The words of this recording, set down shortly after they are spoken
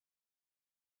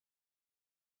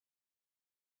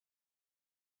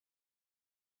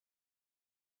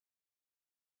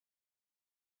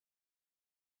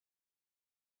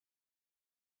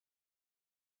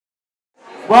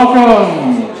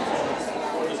Welcome!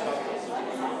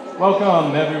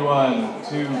 Welcome, everyone,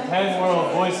 to Pen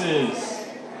World Voices.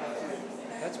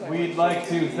 We'd like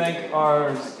to thank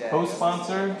our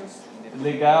co-sponsor,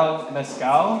 Legal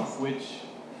Mezcal, which,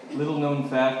 little known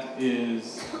fact,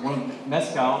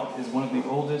 mezcal is one of the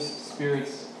oldest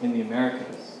spirits in the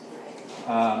Americas.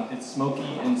 It's smoky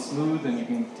and smooth, and you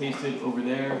can taste it over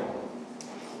there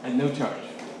at no charge.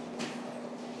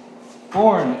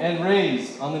 Born and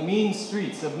raised on the mean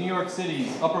streets of New York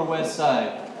City's Upper West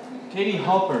Side, Katie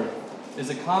Halper is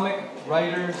a comic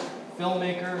writer,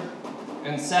 filmmaker,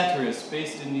 and satirist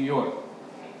based in New York.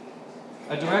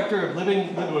 A director of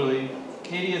Living Liberally,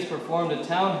 Katie has performed at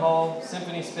Town Hall,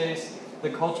 Symphony Space, The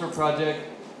Culture Project,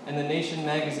 and the Nation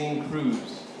magazine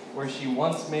Cruise, where she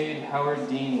once made Howard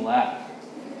Dean laugh.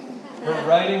 Her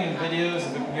writing and videos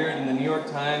have appeared in the New York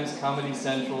Times, Comedy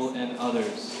Central, and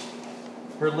others.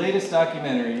 Her latest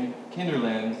documentary,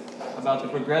 Kinderland, about the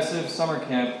progressive summer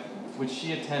camp which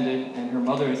she attended and her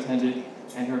mother attended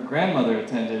and her grandmother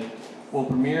attended, will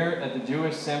premiere at the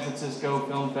Jewish San Francisco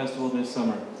Film Festival this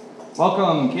summer.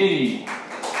 Welcome, Katie. Hi,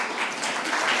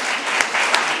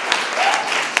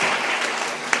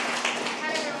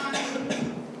 everyone.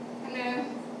 Hello.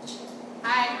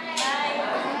 Hi.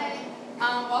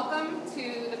 Hi. Welcome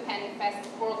to the Pen Fest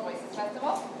World Voices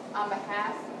Festival. On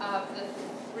behalf of the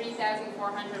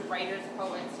 3,400 writers,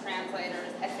 poets,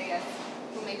 translators, essayists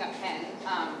who make up PEN,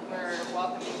 we're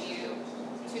welcoming you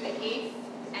to the 8th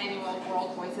Annual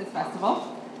World Voices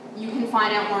Festival. You can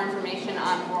find out more information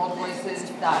on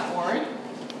worldvoices.org.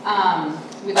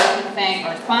 We'd like to thank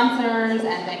our sponsors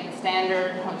and thank the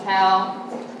Standard Hotel.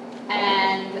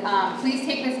 And please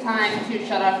take this time to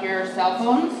shut off your cell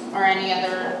phones or any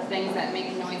other things that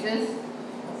make noises.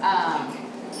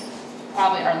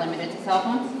 Probably are limited to cell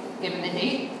phones, given the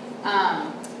date.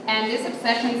 And this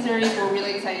Obsession series we're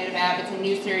really excited about. It's a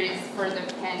new series for the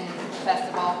PEN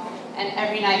Festival. And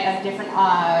every night a different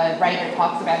writer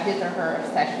talks about his or her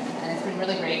obsession. And it's been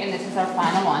really great. And this is our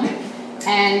final one.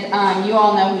 And you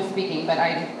all know who's speaking, but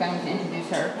I'm going to introduce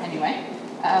her anyway.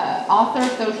 Author,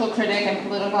 social critic, and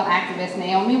political activist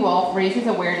Naomi Wolf raises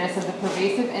awareness of the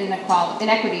pervasive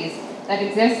inequities that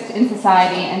exist in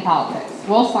society and politics.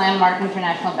 Wolf's landmark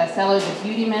international bestseller, The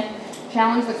Beauty Myth,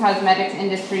 challenged the cosmetics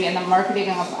industry and the marketing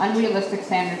of unrealistic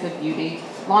standards of beauty,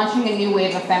 launching a new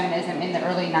wave of feminism in the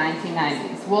early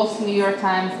 1990s. Wolf's New York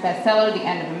Times bestseller, The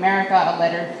End of America,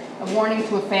 a warning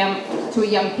to a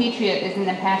young patriot, is an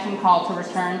impassioned call to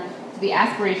return to the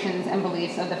aspirations and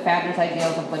beliefs of the founders'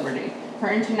 ideals of liberty.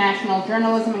 Her international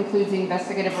journalism includes the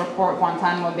investigative report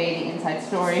Guantanamo Bay, the Inside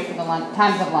Story for the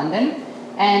Times of London.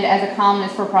 And as a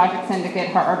columnist for Project Syndicate,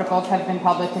 her articles have been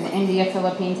published in India,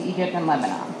 Philippines, Egypt, and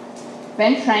Lebanon.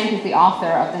 Ben Schrank is the author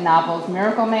of the novels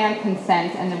Miracle Man,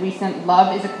 Consent, and the recent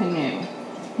Love is a Canoe.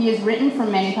 He has written for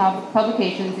many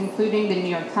publications, including the New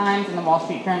York Times and the Wall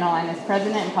Street Journal, and is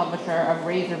president and publisher of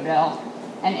Razorbill,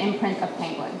 an imprint of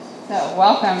Penguin. So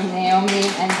welcome, Naomi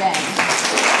and Ben.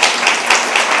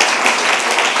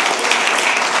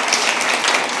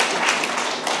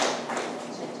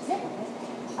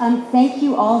 Thank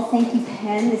you all. Thank you,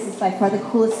 Penn. This is by far the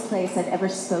coolest place I've ever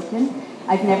spoken.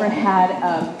 I've never had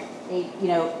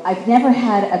I've never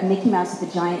had a Mickey Mouse with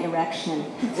a giant erection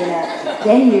in a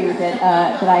venue that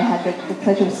I had the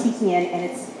pleasure of speaking in, and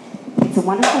it's a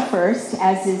wonderful first,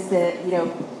 as is the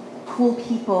cool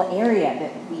people area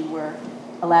that we were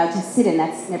allowed to sit in.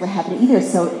 That's never happened either.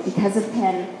 So because of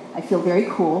Penn, I feel very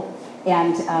cool,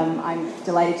 and I'm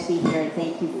delighted to be here. And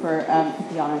thank you for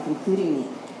the honor of including me.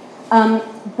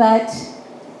 But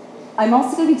I'm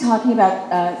also going to be talking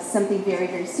about something very,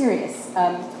 very serious.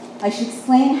 I should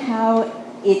explain how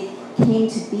it came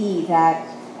to be that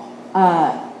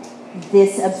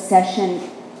this obsession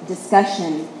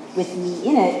discussion with me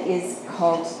in it is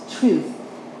called Truth.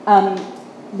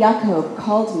 Jakob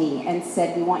called me and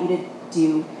said, we want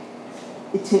you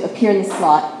to appear in this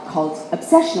slot called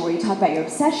Obsession, where you talk about your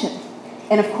obsession.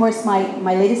 And of course,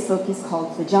 my latest book is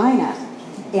called Vagina,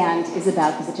 and is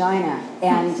about the vagina.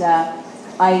 And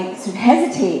I sort of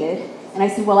hesitated, and I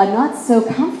said, well, I'm not so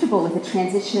comfortable with the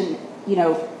transition,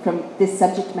 from this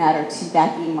subject matter to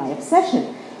that being my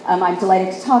obsession. I'm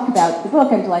delighted to talk about the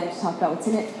book, I'm delighted to talk about what's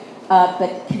in it,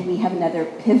 but can we have another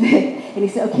pivot? And he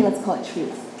said, okay, let's call it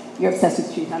Truth. You're obsessed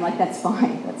with truth. I'm like, that's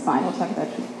fine, we'll talk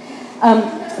about truth.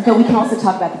 But we can also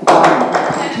talk about the vagina in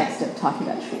the context of talking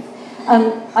about truth.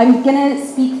 I'm going to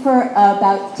speak for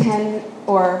about 10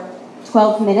 or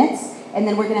 12 minutes, and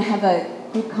then we're going to have a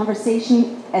group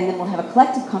conversation, and then we'll have a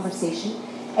collective conversation.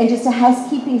 And just a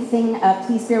housekeeping thing,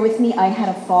 please bear with me. I had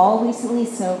a fall recently,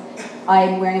 so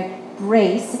I'm wearing a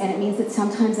brace, and it means that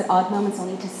sometimes at odd moments I'll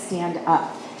need to stand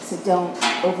up. so don't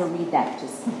overread that. It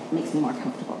just makes me more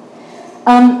comfortable.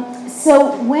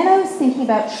 So when I was thinking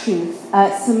about truth,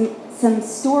 some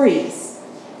stories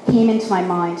came into my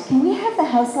mind. Can we have the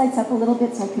house lights up a little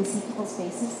bit so I can see people's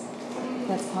faces, if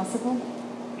that's possible?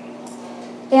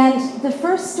 And the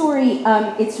first story,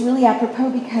 it's really apropos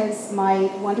because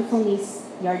my wonderful niece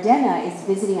Yardena is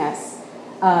visiting us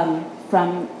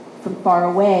from far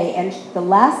away, and the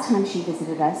last time she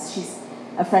visited us, she's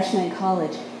a freshman in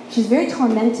college, she was very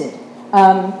tormented.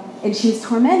 And she was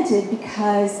tormented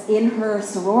because in her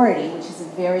sorority, which is a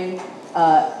very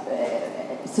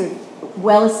sort of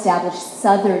well-established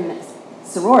Southern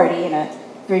sorority in a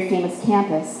very famous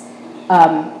campus,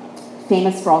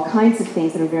 famous for all kinds of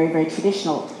things that are very, very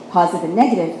traditional, positive and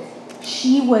negative,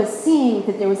 she was seeing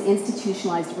that there was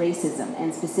institutionalized racism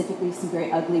and specifically some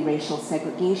very ugly racial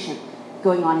segregation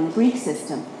going on in the Greek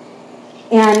system.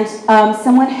 And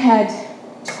someone had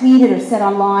tweeted or said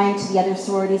online to the other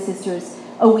sorority sisters,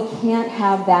 oh, we can't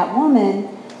have that woman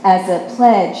as a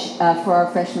pledge for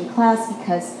our freshman class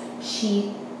because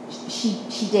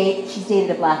she's dated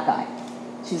a black guy.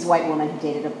 She was a white woman who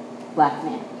dated a black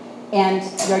man. And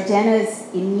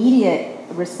Yardena's immediate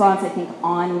response, I think,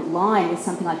 online was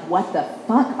something like, what the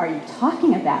fuck are you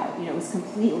talking about? You know, it was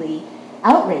completely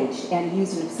outraged and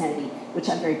used an obscenity, which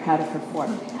I'm very proud of her for.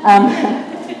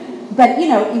 But, you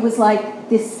know, it was like,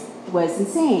 this was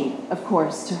insane, of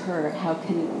course, to her. How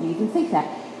can you even think that?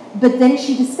 But then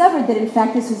she discovered that, in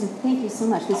fact, this was thank you so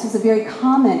much, this was a very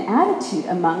common attitude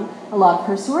among a lot of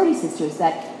her sorority sisters,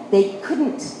 that they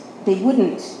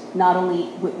wouldn't, not only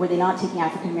were they not taking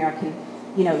African-American,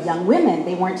 you know, young women,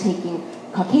 they weren't taking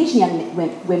Caucasian young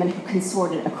women who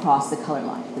consorted across the color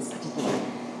line at this particular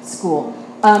school.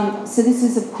 So this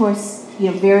is, of course,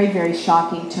 you know, very, very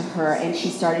shocking to her, and she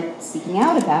started speaking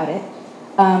out about it,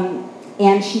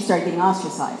 and she started getting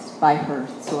ostracized by her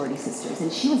sorority sisters.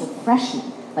 And she was a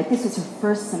freshman. Like, this was her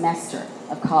first semester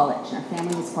of college, and her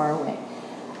family was far away.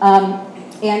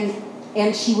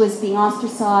 And she was being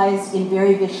ostracized in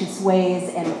very vicious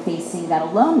ways and facing that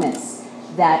aloneness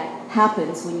that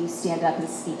happens when you stand up and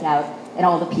speak out and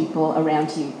all the people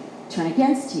around you turn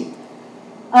against you.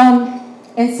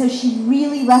 And so she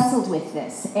really wrestled with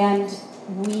this, and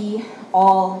we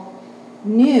all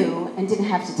knew and didn't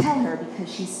have to tell her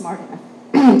because she's smart enough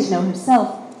to know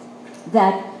herself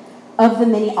that of the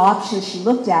many options she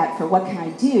looked at for what can I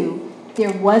do,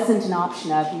 there wasn't an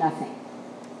option of nothing.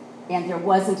 And there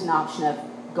wasn't an option of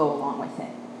go along with it.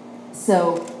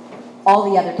 So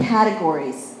all the other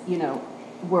categories, you know,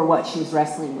 were what she was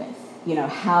wrestling with. You know,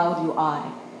 how do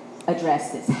I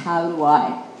address this? How do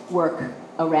I work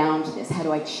around this? How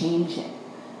do I change it?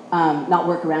 Not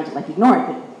work around it like ignore it,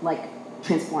 but like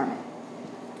transform it.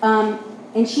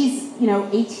 And she's, you know,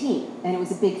 18, and it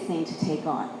was a big thing to take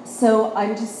on. So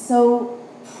I'm just so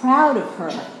proud of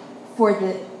her for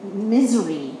the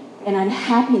misery and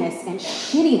unhappiness and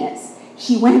shittiness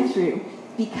she went through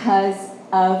because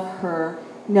of her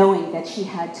knowing that she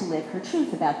had to live her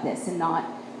truth about this and not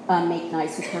make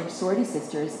nice with her sorority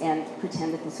sisters and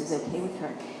pretend that this was okay with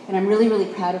her. And I'm really,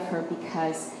 really proud of her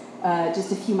because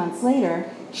just a few months later,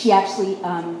 she actually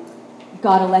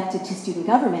got elected to student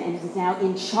government and is now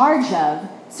in charge of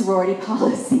sorority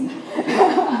policy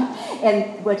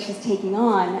and what she's taking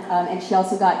on. And she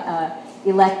also got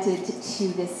elected to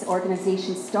this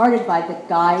organization started by the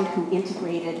guy who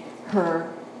integrated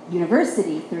her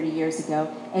university 30 years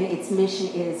ago, and its mission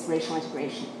is racial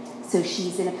integration. So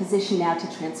she's in a position now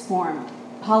to transform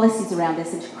policies around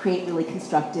this and to create really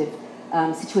constructive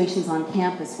situations on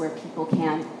campus where people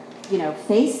can, you know,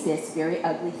 face this very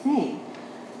ugly thing.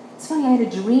 It's funny, I had a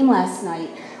dream last night,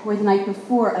 or the night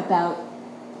before, about,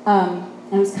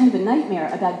 and it was kind of a nightmare,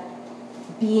 about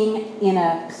being in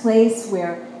a place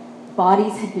where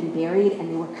bodies had been buried and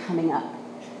they were coming up.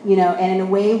 You know, and in a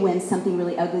way when something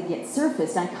really ugly gets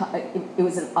surfaced,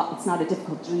 it's not a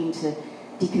difficult dream to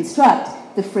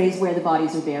deconstruct, the phrase where the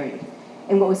bodies are buried.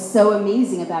 And what was so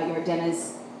amazing about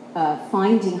Yardena's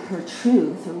finding her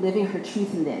truth, or living her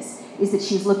truth in this, is that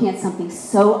she was looking at something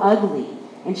so ugly,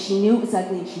 and she knew it was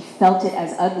ugly and she felt it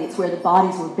as ugly. It's where the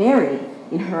bodies were buried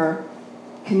in her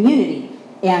community,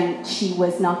 and she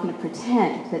was not going to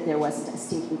pretend that there wasn't a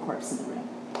stinking corpse in the room.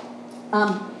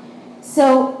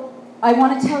 So I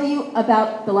want to tell you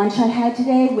about the lunch I had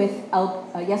today with,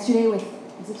 yesterday with,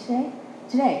 is it today?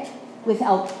 Today, with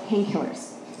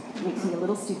painkillers. It makes me a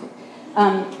little stupid.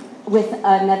 With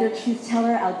another truth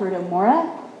teller, Alberto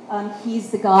Mora.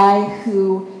 He's the guy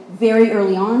who, very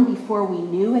early on, before we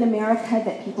knew in America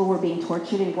that people were being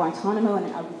tortured in Guantanamo and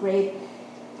in Abu Ghraib,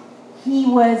 he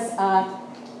was a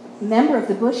member of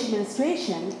the Bush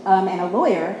administration and a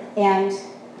lawyer, and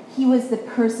he was the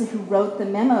person who wrote the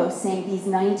memo saying these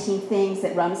 19 things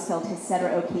that Rumsfeld has said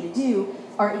are okay to do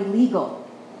are illegal.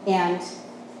 And,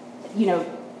 you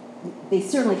know, they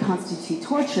certainly constitute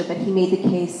torture, but he made the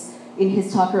case in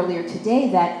his talk earlier today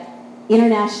that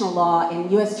international law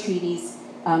and US treaties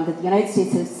that the United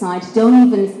States has signed don't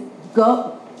even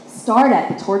start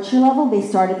at the torture level, they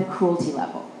start at the cruelty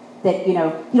level. That, you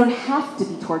know, you don't have to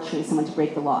be torturing someone to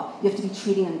break the law. You have to be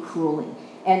treating them cruelly.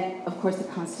 And, of course, the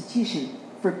Constitution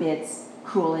forbids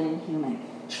cruel and inhuman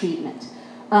treatment.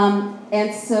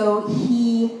 And so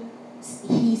he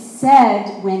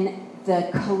said when the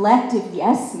collective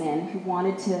yes men who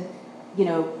wanted to, you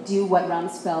know, do what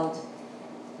Rumsfeld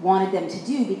wanted them to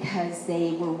do because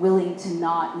they were willing to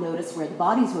not notice where the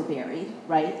bodies were buried,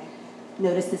 right?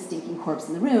 Notice the stinking corpse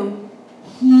in the room.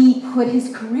 He put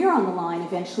his career on the line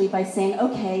eventually by saying,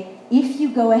 okay, if you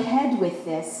go ahead with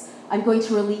this, I'm going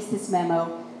to release this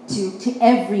memo to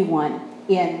everyone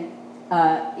in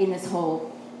this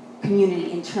whole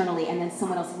community internally, and then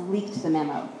someone else leaked the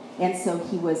memo. And so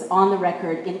he was on the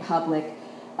record in public,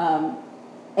 and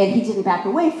he didn't back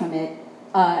away from it,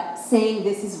 saying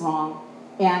this is wrong,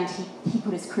 and he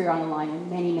put his career on the line, and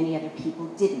many, many other people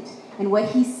didn't. And what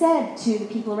he said to the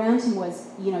people around him was,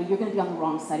 you know, you're going to be on the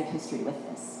wrong side of history with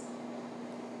this.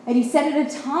 And he said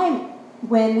at a time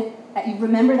when, you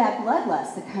remember that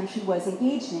bloodlust the country was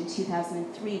engaged in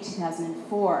 2003,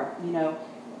 2004, you know,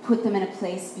 put them in a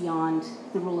place beyond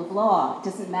the rule of law. It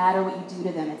doesn't matter what you do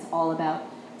to them, it's all about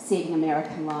saving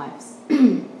American lives.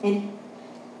 And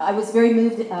I was very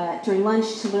moved during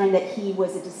lunch to learn that he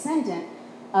was a descendant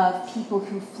of people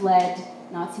who fled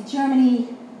Nazi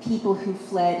Germany, people who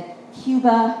fled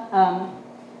Cuba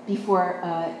before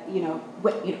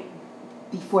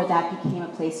before that became a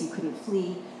place you couldn't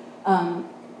flee.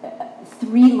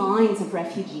 3 lines of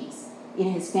refugees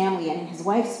in his family and in his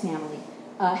wife's family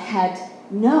had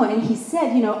known, and he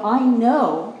said, you know, I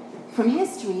know from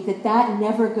history that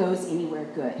never goes anywhere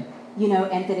good, you know,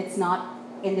 and that it's not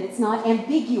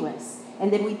ambiguous,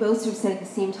 and then we both sort of said at the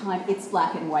same time, it's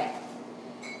black and white.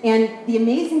 And the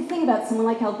amazing thing about someone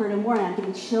like Alberto Mora, and I'm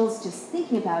getting chills just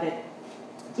thinking about it,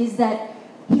 is that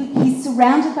he's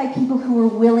surrounded by people who are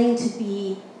willing to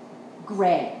be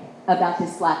gray about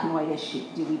this black and white issue.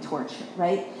 Do we torture,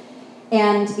 right?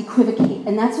 And equivocate.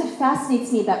 And that's what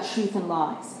fascinates me about truth and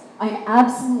lies. I'm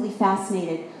absolutely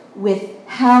fascinated with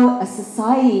how a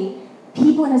society,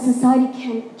 people in a society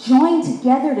can join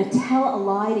together to tell a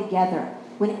lie together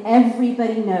when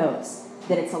everybody knows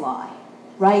that it's a lie.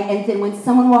 Right? And then when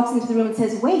someone walks into the room and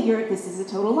says, wait, this is a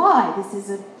total lie, this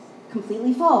is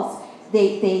completely false,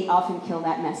 they often kill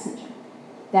that messenger.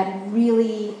 That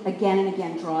really, again and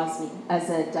again, draws me as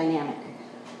a dynamic.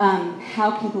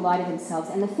 How people lie to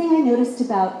themselves. And the thing I noticed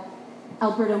about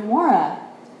Alberto Mora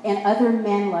and other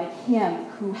men like him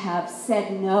who have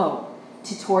said no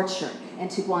to torture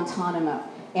and to Guantanamo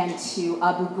and to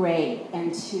Abu Ghraib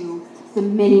and to the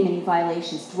many, many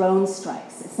violations, drone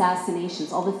strikes,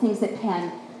 assassinations, all the things that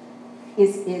Penn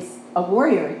is a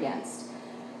warrior against,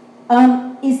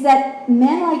 is that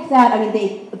men like that, I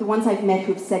mean, the ones I've met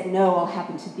who've said no all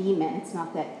happen to be men. It's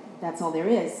not that that's all there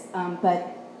is.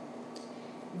 But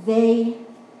they,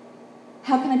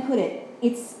 how can I put it?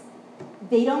 It's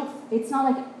not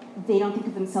like they don't think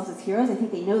of themselves as heroes. I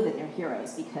think they know that they're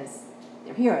heroes because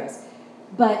they're heroes.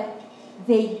 But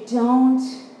they don't,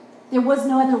 there was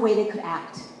no other way they could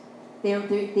act. They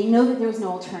know that there was no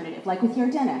alternative. Like with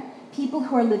Yardena, people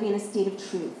who are living in a state of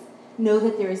truth know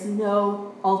that there is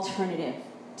no alternative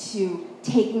to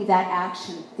taking that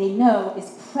action they know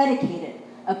is predicated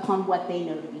upon what they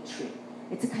know to be true.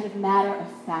 It's a kind of matter of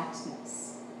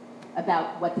factness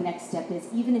about what the next step is,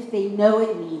 even if they know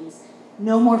it means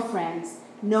no more friends,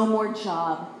 no more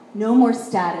job, no more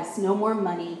status, no more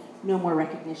money, no more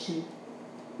recognition.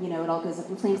 You know, it all goes up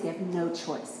in flames. They have no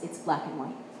choice. It's black and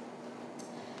white.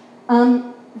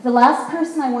 The last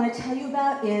person I want to tell you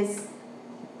about is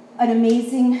an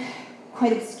amazing,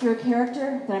 quite obscure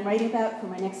character that I'm writing about for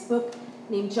my next book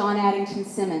named John Addington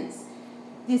Symonds.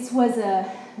 This was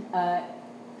a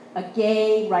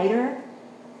gay writer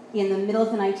in the middle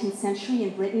of the 19th century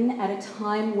in Britain at a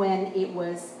time when it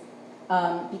was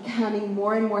becoming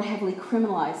more and more heavily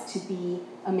criminalized to be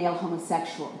a male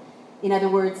homosexual. In other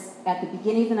words, at the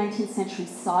beginning of the 19th century,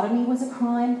 sodomy was a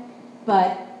crime,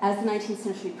 but as the 19th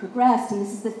century progressed, and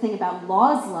this is the thing about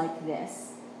laws like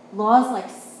this, laws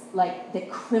like that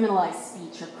criminalize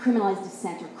speech or criminalize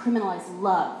dissent or criminalize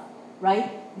love,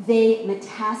 right? They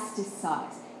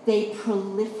metastasize, they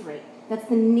proliferate. That's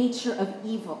the nature of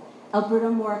evil.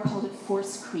 Alberto Mora called it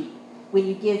force creep. When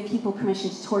you give people permission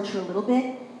to torture a little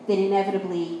bit, then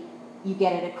inevitably you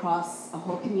get it across a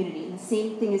whole community. And the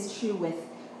same thing is true with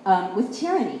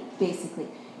tyranny, basically.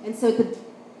 And so at the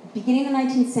beginning of the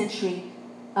 19th century,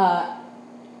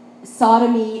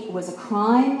 sodomy was a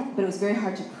crime, but it was very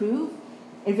hard to prove,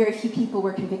 and very few people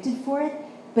were convicted for it.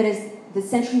 But as the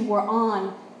century wore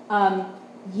on,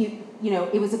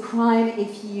 it was a crime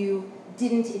if you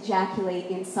didn't ejaculate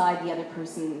inside the other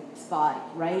person's body,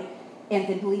 right? And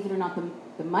then, believe it or not,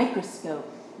 the microscope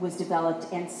was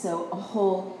developed, and so a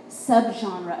whole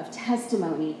subgenre of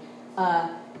testimony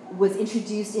was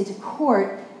introduced into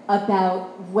court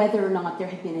about whether or not there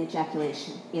had been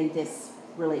ejaculation in this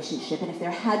relationship. And if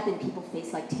there had been, people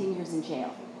faced like 10 years in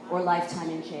jail or lifetime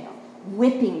in jail.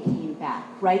 Whipping came back,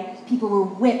 right? People were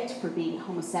whipped for being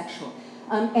homosexual.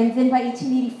 And then by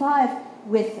 1885,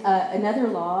 with another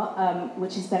law,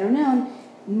 which is better known,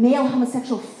 male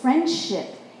homosexual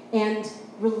friendship and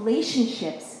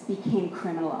relationships became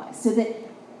criminalized. So that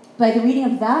by the reading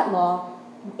of that law,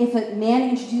 if a man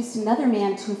introduced another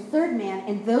man to a third man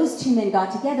and those two men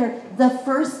got together, the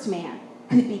first man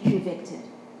could be convicted,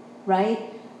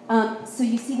 right? So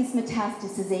you see this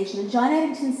metastasization. And John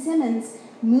Addington Symonds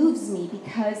moves me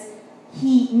because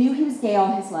he knew he was gay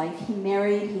all his life. He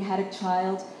married, he had a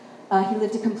child, he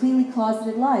lived a completely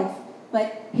closeted life,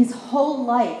 but his whole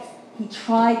life he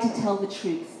tried to tell the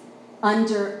truth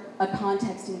under a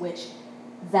context in which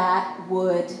that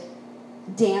would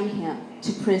damn him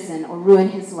to prison or ruin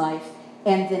his life.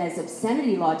 And then as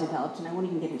obscenity law developed, and I won't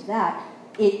even get into that,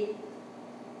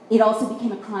 it also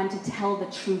became a crime to tell the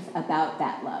truth about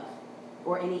that love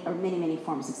or many, many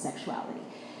forms of sexuality.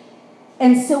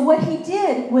 And so what he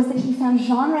did was that he found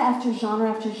genre after genre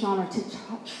after genre to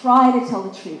try to tell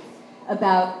the truth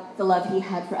about the love he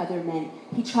had for other men.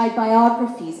 He tried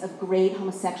biographies of great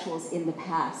homosexuals in the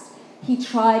past. He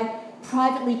tried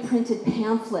privately printed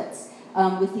pamphlets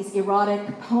with these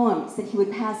erotic poems that he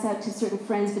would pass out to certain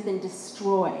friends but then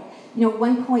destroy. You know, at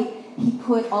one point, he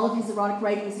put all of his erotic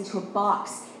writings into a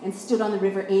box and stood on the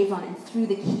River Avon and threw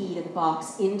the key to the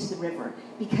box into the river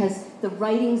because the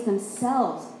writings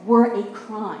themselves were a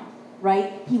crime,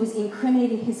 right? He was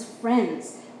incriminating his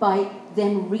friends by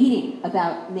them reading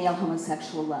about male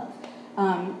homosexual love.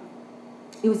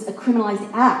 It was a criminalized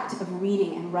act of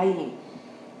reading and writing.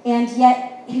 And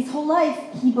yet, his whole life,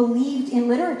 he believed in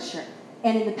literature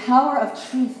and in the power of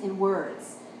truth in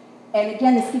words. And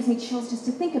again, this gives me chills just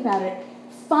to think about it.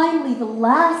 Finally, the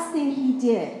last thing he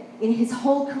did in his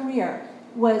whole career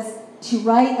was to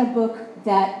write a book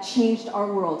that changed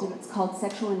our world, and it's called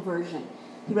Sexual Inversion.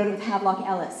 He wrote it with Havelock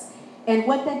Ellis. And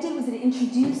what that did was it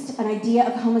introduced an idea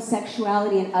of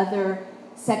homosexuality and other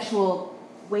sexual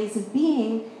ways of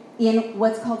being in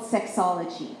what's called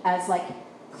sexology, as like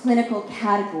clinical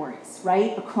categories,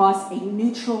 right, across a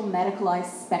neutral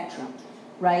medicalized spectrum,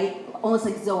 right, almost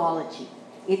like zoology.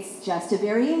 It's just a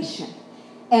variation.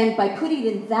 And by putting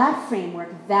it in that framework,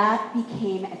 that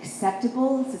became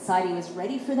acceptable. Society was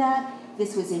ready for that.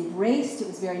 This was embraced. It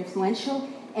was very influential.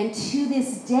 And to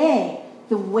this day,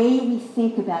 the way we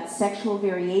think about sexual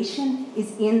variation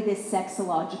is in this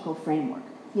sexological framework.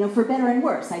 You know, for better and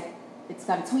worse. It's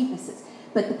got its weaknesses.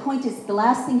 But the point is, the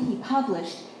last thing he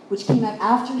published, which came out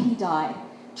after he died,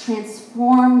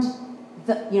 transformed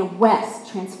the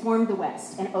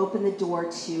West, and opened the door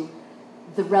to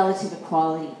the relative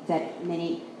equality that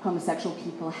many homosexual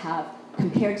people have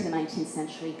compared to the 19th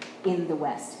century in the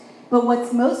West. But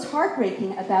what's most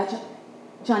heartbreaking about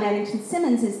John Addington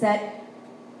Symonds is that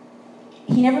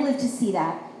he never lived to see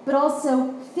that, but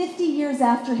also 50 years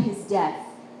after his death,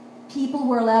 people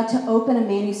were allowed to open a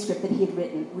manuscript that he had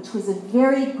written, which was a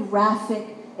very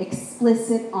graphic,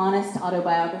 explicit, honest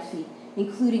autobiography,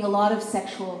 including a lot of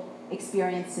sexual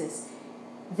experiences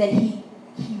that he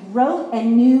wrote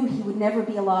and knew he would never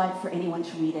be alive for anyone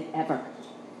to read it, ever.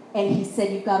 And he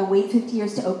said, you've got to wait 50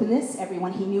 years to open this.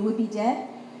 Everyone he knew would be dead.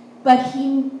 But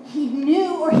he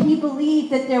knew, or he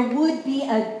believed, that there would be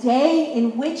a day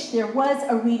in which there was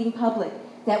a reading public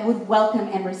that would welcome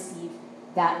and receive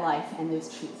that life and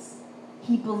those truths.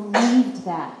 He believed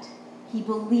that. He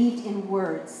believed in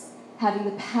words, having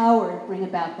the power to bring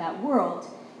about that world.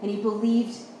 And he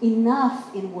believed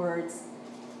enough in words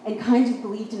and kind of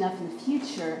believed enough in the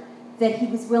future that he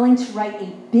was willing to write a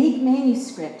big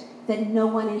manuscript that no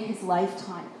one in his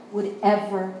lifetime would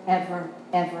ever, ever,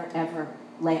 ever, ever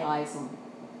lay eyes on.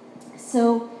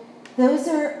 So those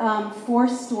are 4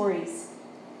 stories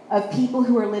of people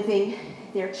who are living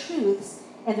their truths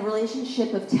and the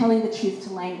relationship of telling the truth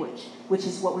to language, which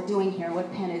is what we're doing here,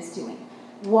 what Penn is doing.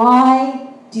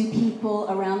 Why do people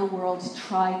around the world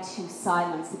try to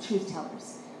silence the truth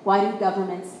tellers? Why do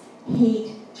governments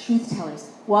hate truth tellers?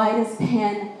 Why does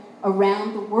Penn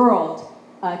around the world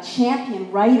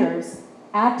champion writers,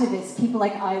 activists, people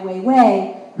like Ai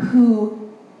Weiwei,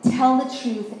 who tell the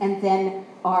truth and then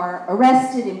are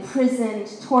arrested, imprisoned,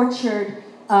 tortured,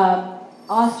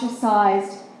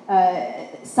 ostracized,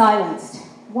 silenced.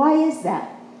 Why is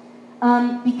that?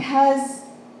 Because,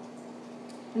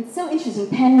 and it's so interesting,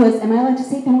 Penn was, am I allowed to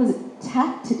say Penn was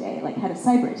attacked today, like had a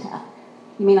cyber attack?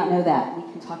 You may not know that. We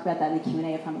can talk about that in the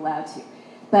Q&A if I'm allowed to.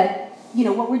 But, you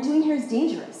know, what we're doing here is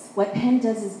dangerous. What Penn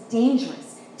does is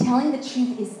dangerous. Telling the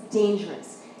truth is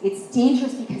dangerous. It's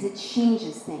dangerous because it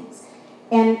changes things.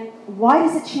 And why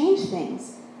does it change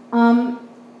things? I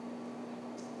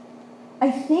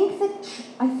think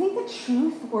the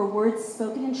truth, or words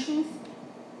spoken in truth,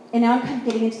 and now I'm kind of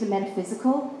getting into the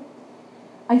metaphysical,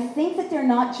 I think that they're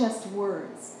not just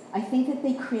words. I think that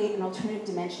they create an alternative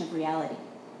dimension of reality,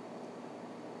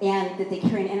 and that they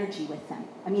carry an energy with them.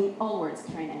 I mean, all words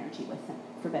carry an energy with them,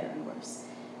 for better and worse.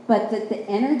 But that the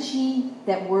energy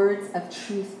that words of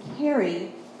truth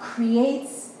carry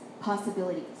creates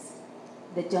possibilities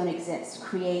that don't exist,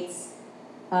 creates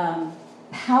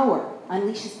power,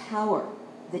 unleashes power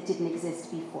that didn't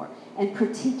exist before, and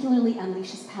particularly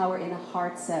unleashes power in the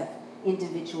hearts of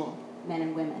individual men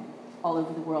and women all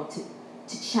over the world to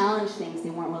challenge things they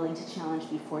weren't willing to challenge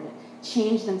before, to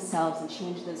change themselves and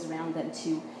change those around them,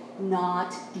 to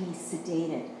not be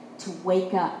sedated, to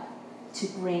wake up, to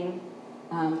bring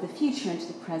the future into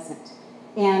the present.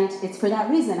 And it's for that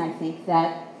reason, I think,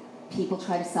 that people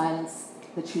try to silence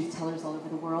the truth tellers all over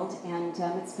the world, and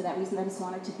it's for that reason that I'm so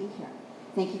honored to be here.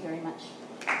 Thank you very much.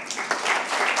 Thank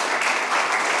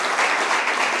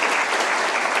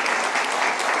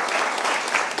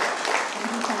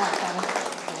you so much. That was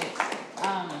great.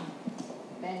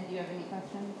 Ben, do you have any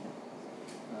questions?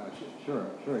 Sure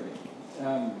I do.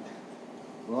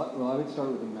 Well, I would start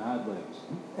with the Mad Libs.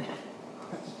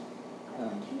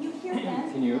 Can you hear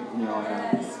Ben? Can you all hear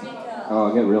me? Oh,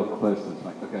 I'll get real close to this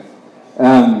mic. Okay. I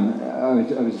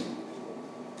was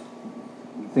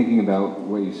thinking about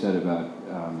what you said about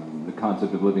the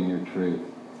concept of living your truth,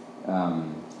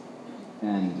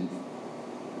 and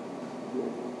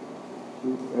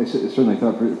I certainly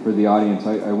thought for the audience,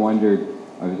 I wondered,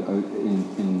 I was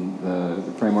in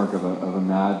the framework of a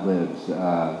Mad Libs,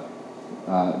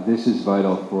 this is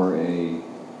vital for a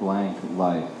blank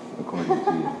life, according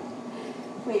to you.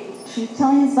 Wait,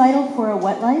 truth-telling is vital for a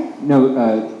what life? No,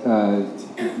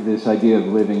 this idea of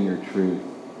living your truth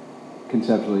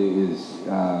conceptually is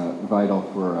vital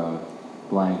for a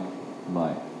blank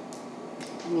life.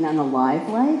 I mean, an alive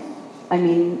life? I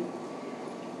mean,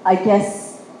 I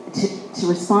guess to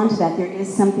respond to that, there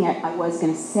is something I was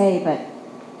going to say, but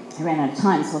I ran out of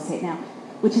time, so I'll say it now,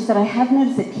 which is that I have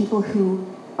noticed that people who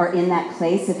are in that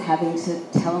place of having to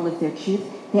tell and live their truth,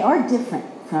 they are different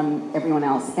from everyone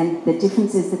else. And the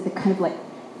difference is that the kind of like,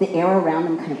 the air around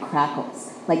them kind of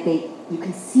crackles. Like you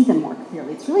can see them more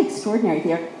clearly. It's really extraordinary.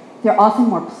 They're often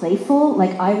more playful,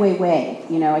 like Ai Weiwei.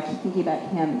 You know, I keep thinking about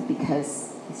him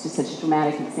because he's just such a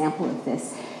dramatic example of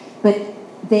this. But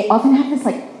they often have this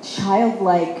like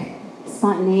childlike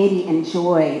spontaneity and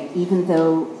joy, even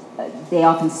though they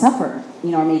often suffer, you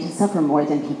know, are made to suffer more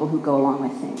than people who go along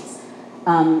with things.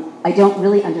 I don't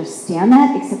really understand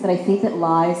that, except that I think that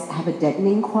lies have a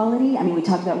deadening quality. I mean, we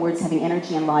talked about words having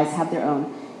energy, and lies have their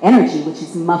own energy, which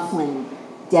is muffling,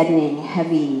 deadening,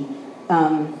 heavy,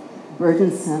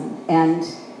 burdensome. And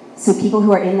so people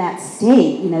who are in that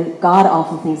state, you know,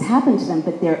 god-awful things happen to them,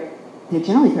 but they're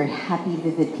generally very happy,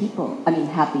 vivid people. I mean,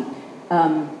 happy,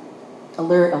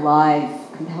 alert, alive,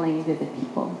 compelling, vivid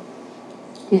people.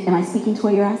 Am I speaking to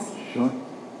what you're asking? Sure.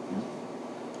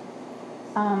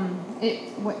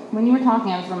 When you were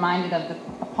talking, I was reminded of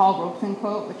a Paul Robeson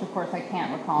quote, which of course I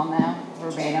can't recall now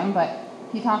verbatim, but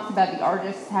he talks about the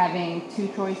artist having two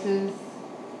choices,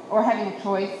 or having a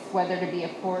choice whether to be a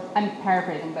force, I'm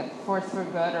paraphrasing, but force for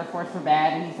good or force for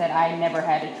bad, and he said, I never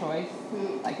had a choice.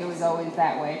 Like, it was always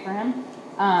that way for him.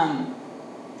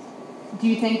 Do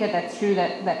you think that that's true,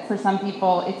 that for some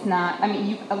people it's not, I mean,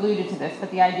 you alluded to this, but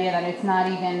the idea that it's not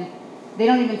even, they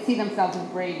don't even see themselves as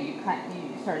brave, you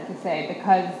started to say,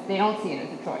 because they don't see it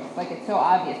as a choice. Like, it's so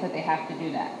obvious that they have to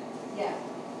do that.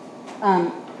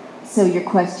 Yeah. So your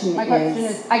question My question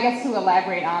is, I guess, to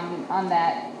elaborate on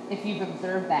that, if you've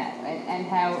observed that, and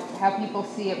how people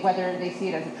see it, whether they see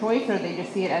it as a choice or they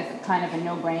just see it as kind of a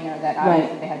no-brainer that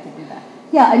obviously they had to do that.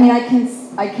 Yeah, I mean,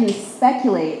 I can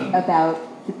speculate about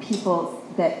the people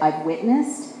that I've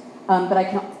witnessed, but I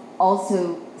can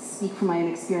also speak from my own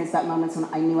experience about moments when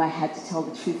I knew I had to tell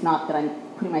the truth, not that I'm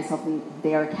putting myself in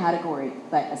their category,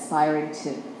 but aspiring to,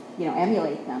 you know,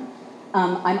 emulate them.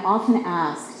 I'm often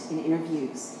asked in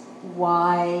interviews,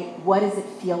 what does it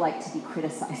feel like to be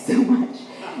criticized so much?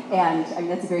 And I mean,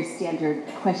 that's a very standard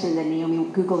question that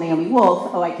Google Naomi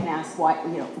Wolf, I can ask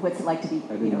what's it like to be,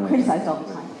 criticized all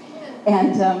the time?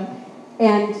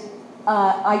 And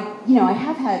I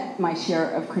have had my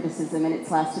share of criticism, and it's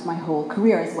lasted my whole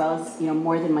career, as well as,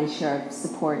 more than my share of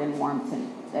support and warmth and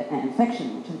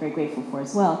affection, which I'm very grateful for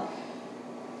as well.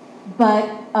 But,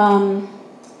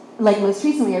 like most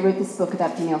recently, I wrote this book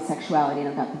about female sexuality and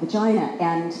about the vagina,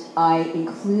 and I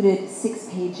included 6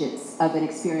 pages of an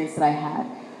experience that I had,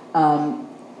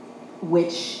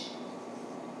 which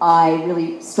I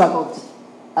really struggled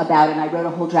about, and I wrote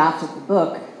a whole draft of the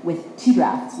book with 2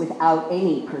 drafts without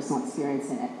any personal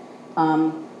experience in it,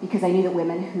 because I knew that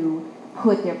women who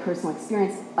put their personal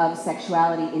experience of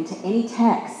sexuality into any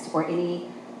text or any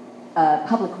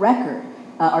public record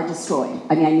are destroyed.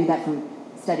 I mean, I knew that from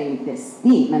studying this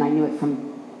theme, and I knew it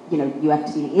from, you have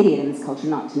to be an idiot in this culture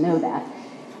not to know that.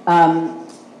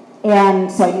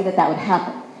 And so I knew that would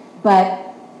happen.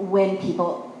 But when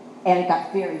people, and it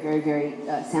got very, very, very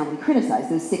soundly criticized,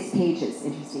 those 6 pages,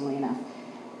 interestingly enough.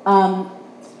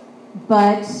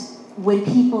 But when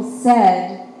people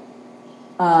said,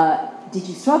 did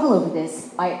you struggle over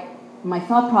this? My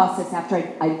thought process after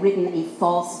I'd written a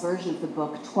false version of the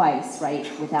book twice, right,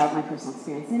 without my personal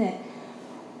experience in it,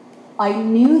 I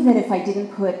knew that if I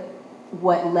didn't put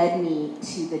what led me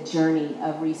to the journey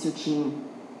of researching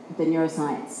the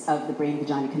neuroscience of the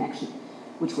brain-vagina connection,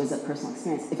 which was a personal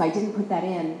experience, if I didn't put that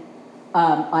in,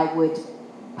 I would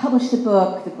publish the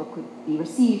book would be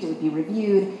received, it would be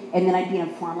reviewed, and then I'd be in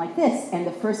a forum like this. And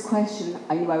the first question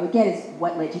I knew I would get is,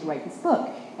 what led you to write this book?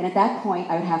 And at that point,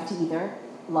 I would have to either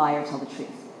lie or tell the truth.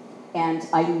 And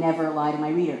I never lie to my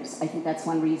readers. I think that's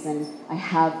one reason I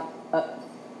have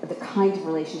the kind of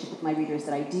relationship with my readers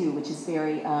that I do, which is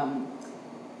very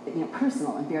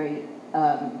personal and very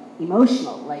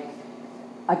emotional. Like,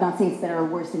 I'm not saying it's better or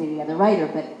worse than any other writer,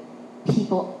 but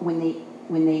people, when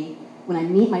I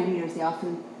meet my readers, they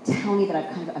often tell me that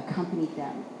I've kind of accompanied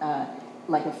them,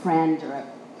 like a friend or a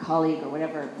colleague or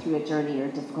whatever, through a journey or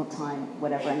a difficult time,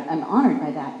 whatever, and I'm honored by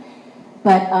that.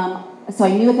 But, so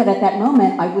I knew that at that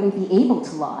moment I wouldn't be able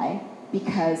to lie,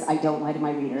 because I don't lie to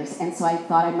my readers, and so I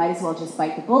thought I might as well just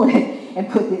bite the bullet and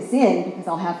put this in, because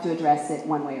I'll have to address it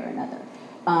one way or another.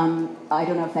 I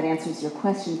don't know if that answers your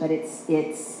question, but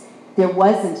there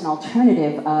wasn't an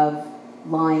alternative of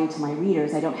lying to my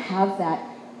readers. I don't have that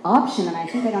option, and I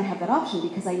think I don't have that option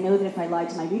because I know that if I lied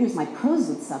to my readers, my prose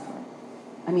would suffer.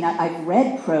 I mean, I've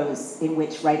read prose in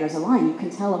which writers are lying. You can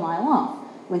tell a mile off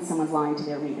when someone's lying to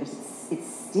their readers. It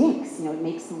stinks, it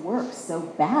makes the work so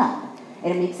bad.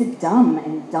 And it makes it dumb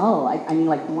and dull. I mean,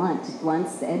 like blunt. It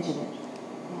blunts the edge of it.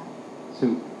 Yeah.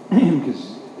 So,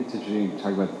 because it's interesting to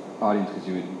talk about audience, because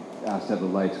you had asked to have the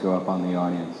lights go up on the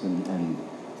audience, and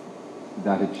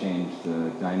that had changed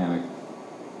the dynamic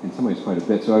in some ways quite a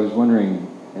bit. So I was wondering,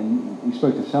 and you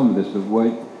spoke to some of this, but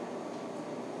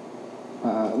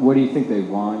what do you think they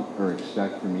want or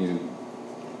expect from you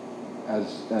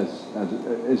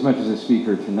as much as a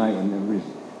speaker tonight, when everybody's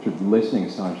sort of listening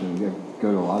astonishingly? We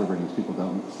go to a lot of readings, people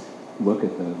don't look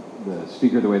at the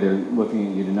speaker the way they're looking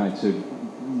at you tonight. So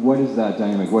what is that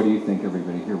dynamic? What do you think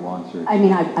everybody here wants? Or I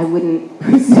mean, I wouldn't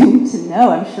presume to know.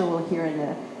 I'm sure we'll hear in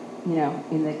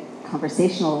the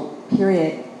conversational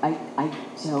period. I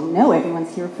don't know.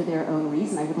 Everyone's here for their own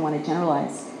reason. I wouldn't want to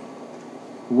generalize.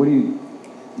 What do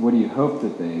you hope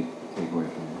that they take away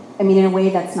from you? I mean, in a way,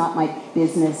 that's not my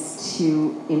business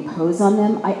to impose on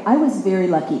them. I was very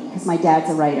lucky because my dad's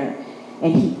a writer,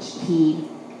 and he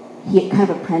kind of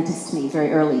apprenticed me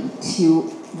very early to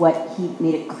what he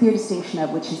made a clear distinction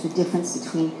of, which is the difference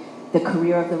between the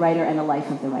career of the writer and the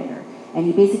life of the writer. And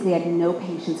he basically had no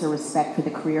patience or respect for the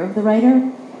career of the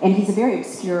writer. And he's a very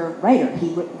obscure writer.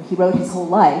 He wrote his whole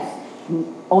life.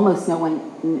 Almost no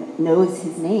one knows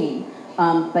his name,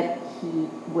 but he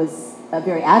was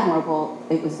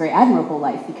it was a very admirable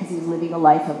life because he was living a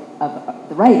life of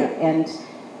the writer, and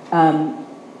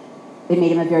it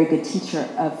made him a very good teacher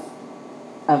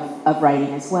of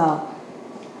writing as well.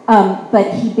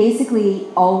 But he basically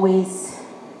always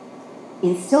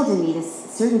instilled in me this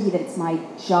certainty that it's my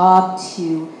job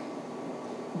to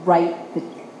write the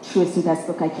truest and best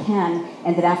book I can,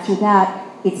 and that after that,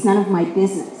 it's none of my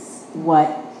business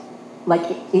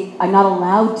I'm not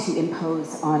allowed to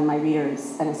impose on my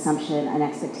readers an assumption, an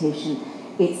expectation.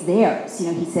 It's theirs.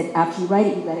 He said, after you write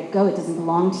it, you let it go. It doesn't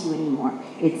belong to you anymore.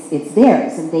 It's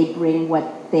theirs, and they bring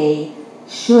what they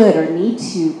should or need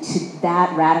to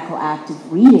that radical act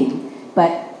of reading.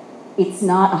 But it's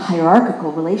not a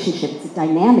hierarchical relationship. It's a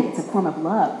dynamic. It's a form of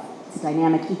love. It's a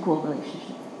dynamic, equal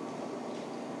relationship.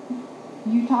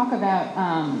 You talk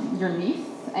about your niece,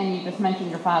 and you just mentioned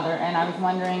your father, and I was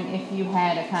wondering if you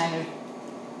had a kind of,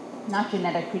 not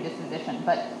genetic predisposition,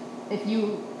 but if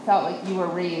you felt like you were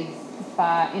raised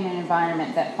in an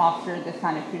environment that fostered this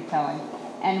kind of truth-telling.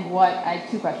 And I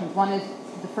have two questions. One is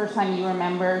the first time you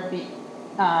remember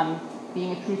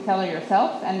being a truth-teller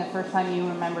yourself, and the first time you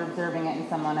remember observing it in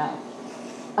someone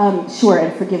else. Sure,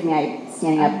 and forgive me, I'm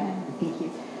standing up. Thank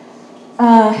you.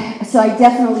 So I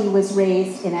definitely was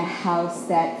raised in a house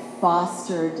that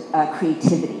fostered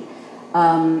creativity.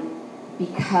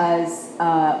 Because,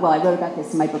 I wrote about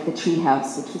this in my book, The Tree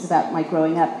House, which was about my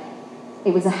growing up.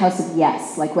 It was a house of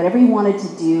yes. Like, whatever you wanted to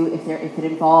do, if it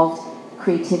involved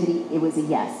creativity, it was a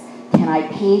yes. Can I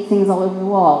paint things all over the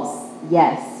walls?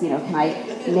 Yes. Can I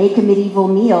make a medieval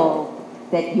meal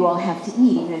that you all have to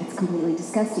eat, even if it's completely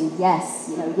disgusting? Yes.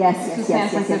 Yes. This is San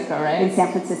Francisco, right? In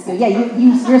San Francisco. Yeah,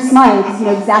 you're smiling because you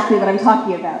know exactly what I'm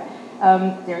talking about.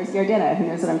 There's Yardena, who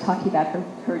knows what I'm talking about.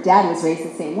 Her dad was raised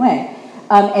the same way.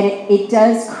 And it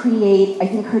does create, I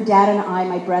think her dad and I,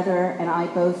 my brother and I,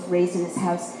 both raised in this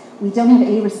house, we don't have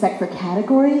any respect for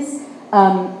categories.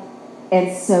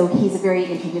 And so he's a very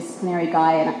interdisciplinary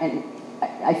guy, and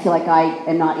I feel like I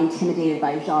am not intimidated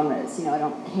by genres. I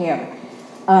don't care.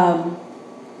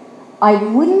 I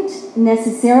wouldn't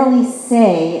necessarily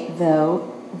say,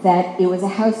 though, that it was a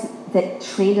house that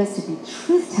trained us to be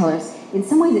truth tellers. In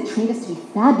some ways, it trained us to be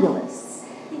fabulous,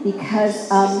 because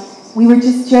we were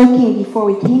just joking before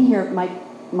we came here. My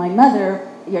mother,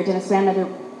 Yardena's grandmother,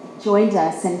 joined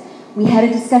us, and we had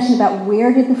a discussion about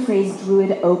where did the phrase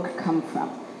Druid Oak come from,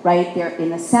 right? There in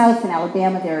the South, in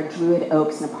Alabama, there are Druid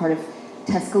Oaks, and a part of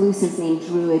Tuscaloosa is named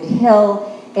Druid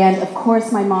Hill. And of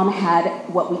course, my mom had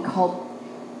what we called,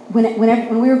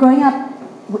 when we were growing up,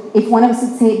 if one of us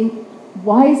would say,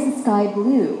 "Why is the sky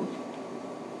blue?"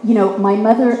 My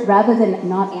mother, rather than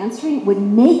not answering, would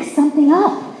make something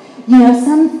up.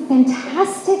 Some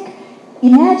fantastic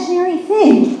imaginary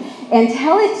thing, and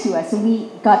tell it to us. And we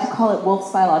got to call it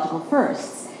Wolf's Biological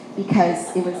Firsts,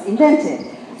 because it was invented.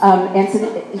 And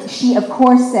so she, of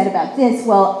course, said about this,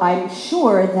 well, I'm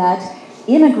sure that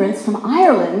immigrants from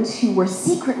Ireland who were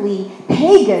secretly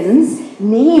pagans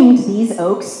named these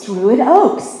oaks Druid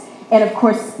Oaks. And of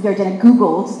course, Yardena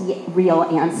Googled the real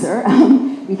answer.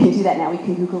 We can do that now. We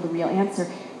can Google the real answer.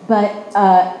 But,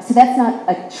 so that's not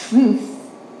a truth.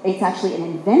 It's actually an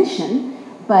invention,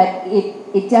 but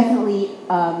it definitely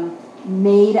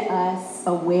made us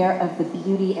aware of the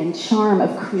beauty and charm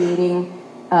of creating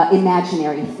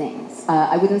imaginary things.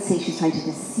 I wouldn't say she's trying to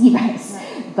deceive us,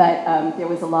 but there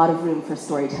was a lot of room for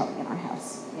storytelling in our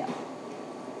house. Yeah.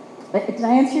 But did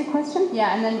I answer your question?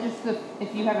 Yeah, and then just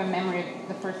if you have a memory of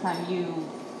the first time you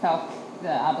felt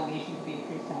the obligation to be a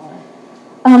truth teller.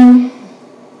 I'm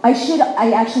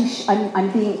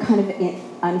being kind of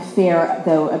unfair,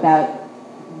 though, about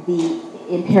the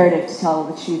imperative to tell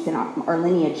the truth in our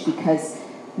lineage, because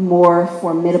more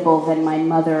formidable than my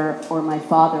mother or my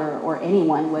father or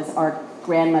anyone was our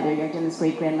grandmother, Yardena's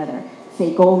great-grandmother,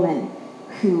 Faye Goldman,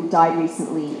 who died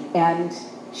recently. And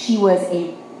she was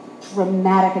a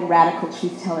dramatic and radical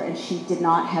truth teller, and she did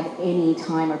not have any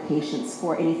time or patience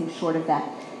for anything short of that.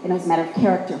 And it was a matter of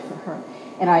character for her.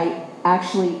 And I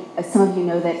actually, as some of you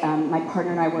know, that my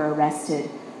partner and I were arrested,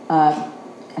 I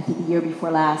think the year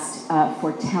before last,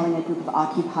 for telling a group of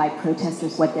Occupy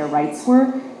protesters what their rights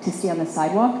were to stay on the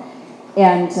sidewalk.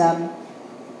 And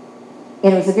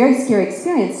it was a very scary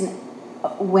experience. And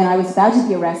when I was about to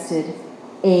be arrested,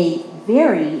 a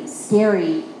very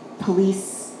scary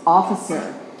police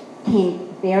officer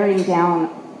came bearing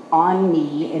down on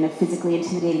me in a physically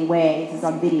intimidating way, this is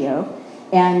on video,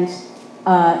 and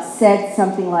said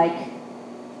something like,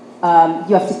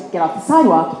 you have to get off the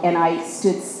sidewalk. And I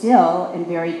stood still and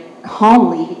very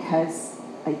calmly, because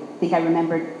I think I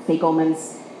remembered Faye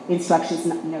Goldman's instructions,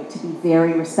 to be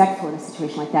very respectful in a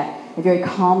situation like that. I very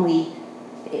calmly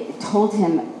told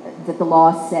him that the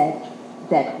law said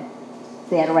that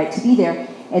they had a right to be there.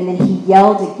 And then he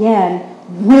yelled again,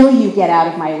 "Will you get out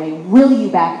of my way? Will you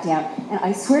back down?" And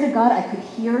I swear to God, I could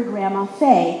hear Grandma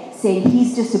Faye saying,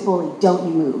 "He's just a bully, don't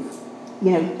you move.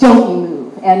 Don't you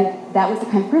move." And that was the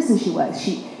kind of person she was.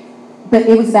 But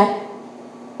it was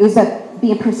about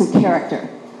being a person of character,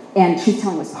 and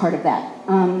truth-telling was part of that.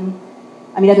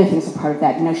 Other things were part of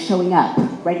that, showing up,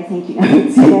 writing thank you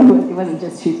notes, it wasn't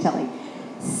just truth-telling.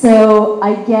 So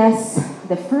I guess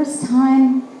the first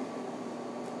time,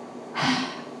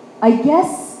 I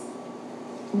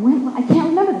can't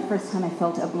remember the first time I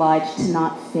felt obliged to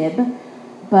not fib,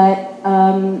 but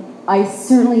I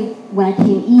certainly, when I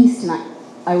came east, and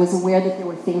I was aware that there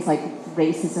were things like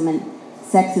racism and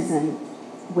sexism,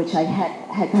 which I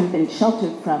had kind of been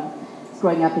sheltered from.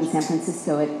 growing up in San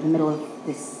Francisco in the middle of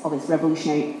all this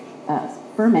revolutionary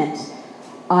ferment,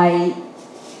 I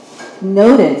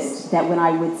noticed that when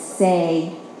I would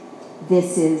say,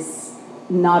 this is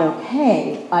not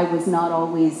okay, I was not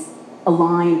always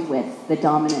aligned with the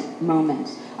dominant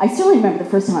moment. I certainly remember the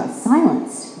first time I was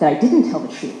silenced, that I didn't tell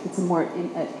the truth. It's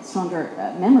a stronger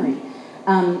memory.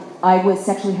 I was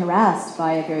sexually harassed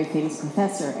by a very famous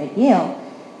professor at Yale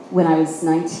when I was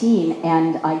 19,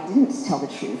 and I didn't tell the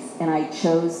truth. And I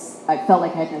felt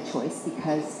like I had no choice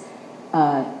because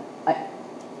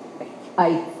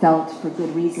I felt for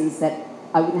good reasons that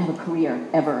I wouldn't have a career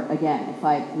ever again if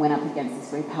I went up against this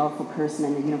very powerful person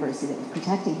in the university that was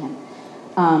protecting him.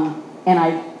 And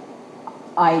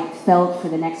I felt for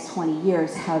the next 20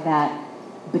 years how that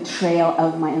betrayal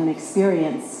of my own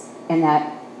experience and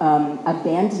that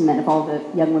abandonment of all the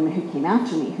young women who came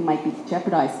after me, who might be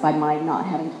jeopardized by my not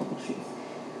having told the truth,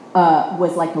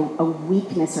 was like a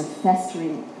weakness or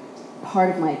festering part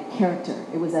of my character.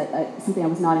 It was something I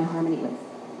was not in harmony with.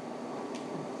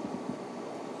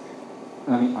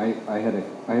 I mean, I had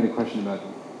a question about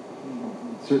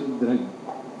certain that I'm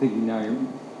thinking now you're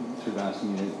sort of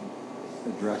asking me to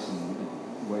address in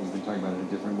what you've been talking about in a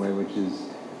different way, which is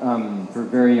for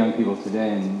very young people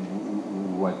today,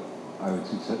 and what I would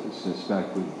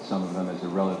suspect with some of them as a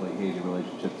relatively hazy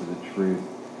relationship to the truth,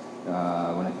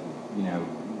 when it,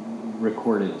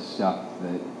 recorded stuff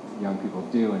that young people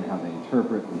do and how they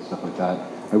interpret and stuff like that.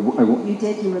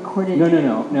 You recorded?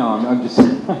 No. I'm just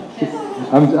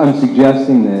I'm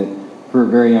suggesting that for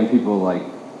very young people, like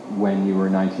when you were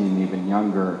 19 and even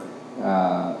younger,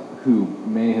 who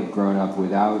may have grown up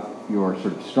without your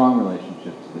sort of strong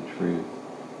relationship to the truth,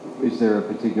 is there a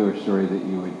particular story that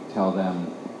you would tell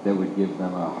them that would give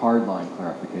them a hardline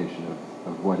clarification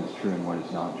of what is true and what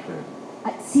is not true?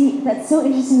 See, that's so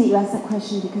interesting that you asked that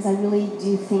question, because I really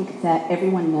do think that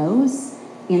everyone knows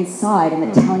inside and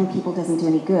that telling people doesn't do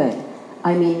any good.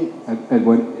 I mean... At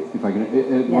what, if I can,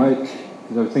 what,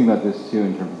 because I was thinking about this too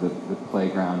in terms of the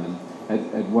playground, and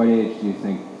at what age do you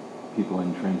think people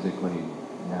intrinsically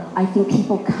know? I think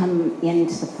people come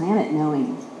into the planet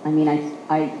knowing. I mean,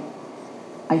 I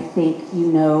think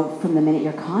you know from the minute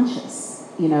you're conscious,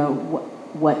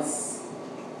 what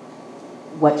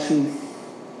truth,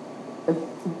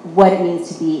 what it means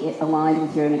to be aligned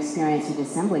with your own experience or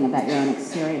dissembling about your own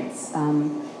experience.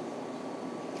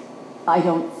 I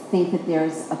don't think that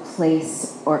there's a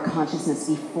place or consciousness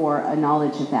before a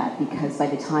knowledge of that, because by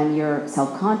the time you're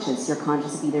self-conscious, you're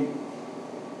conscious of either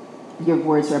your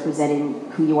words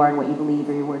representing who you are and what you believe,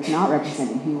 or your words not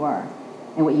representing who you are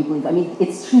and what you believe. I mean,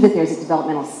 it's true that there's a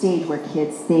developmental stage where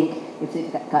kids think if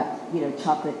they've got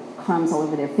chocolate crumbs all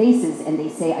over their faces and they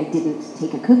say, I didn't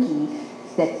take a cookie,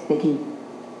 that they can,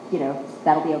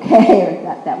 that'll be okay, or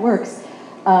that works.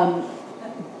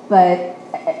 But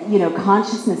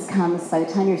consciousness comes by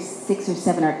the time you're 6 or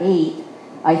 7 or 8.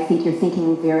 I think you're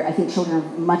thinking I think children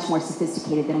are much more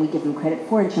sophisticated than we give them credit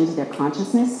for in terms of their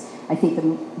consciousness. I think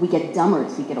we get dumber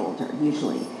as we get older,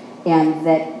 usually. And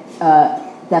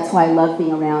that's why I love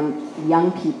being around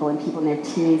young people and people in their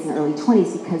teens and early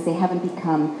 20s, because they haven't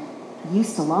become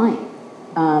used to lying.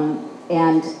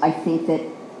 And I think that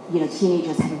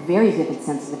teenagers have a very vivid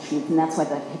sense of the truth, and that's why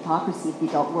the hypocrisy of the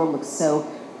adult world looks so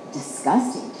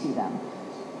disgusting to them.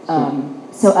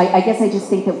 So I guess I just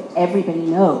think that everybody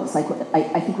knows. Like,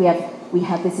 I think we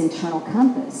have this internal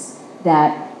compass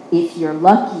that if you're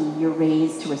lucky, you're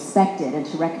raised to respect it and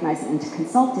to recognize it and to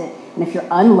consult it. And if you're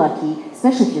unlucky,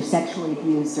 especially if you're sexually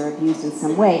abused or abused in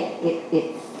some way,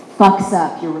 it fucks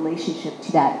up your relationship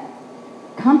to that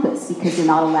compass, because you're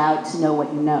not allowed to know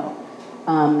what you know.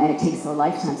 And it takes a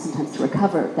lifetime sometimes to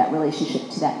recover that relationship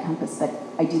to that compass. But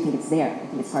I do think it's there. I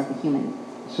think it's part of the human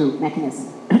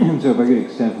mechanism. So if I could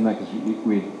extend from that, because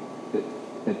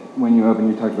when you opened,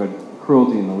 you talked about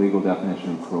cruelty and the legal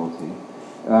definition of cruelty.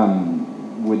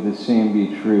 Would the same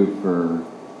be true for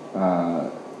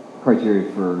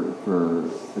criteria for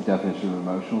the definition of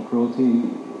emotional cruelty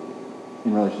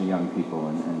in relation to young people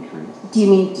and truth? Do you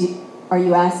mean, are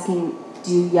you asking,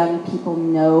 do young people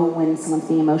know when someone's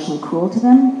being emotionally cruel to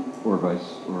them? Or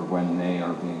when they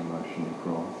are being emotionally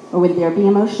cruel? Or when they're being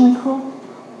emotionally cruel?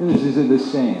 Is it the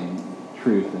same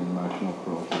truth and emotional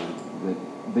cruelty?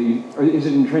 Or is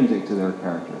it intrinsic to their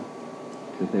character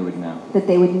that they would know? That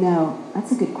they would know.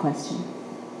 That's a good question.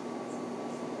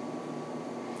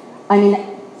 I mean,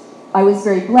 I was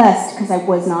very blessed because I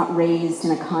was not raised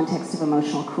in a context of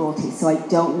emotional cruelty, so I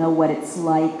don't know what it's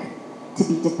like to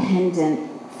be dependent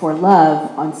for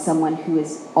love on someone who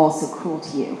is also cruel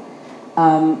to you.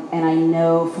 And I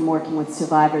know from working with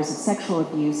survivors of sexual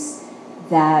abuse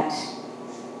that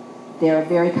there are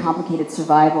very complicated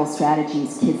survival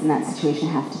strategies kids in that situation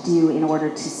have to do in order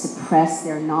to suppress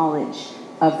their knowledge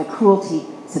of the cruelty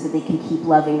so that they can keep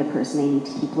loving the person they need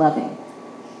to keep loving.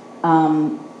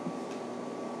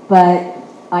 But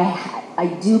I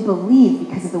do believe,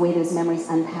 because of the way those memories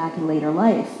unpack in later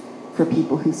life for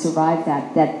people who survive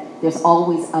that there's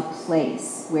always a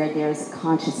place where there's a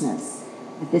consciousness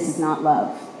that this is not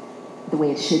love the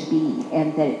way it should be,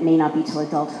 and that it may not be till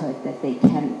adulthood that they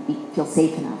can feel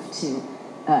safe enough to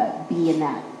be in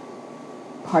that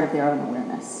part of their own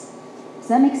awareness. Does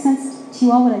that make sense to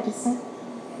you all, what I just said?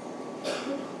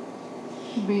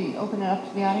 Should we open it up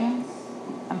to the audience?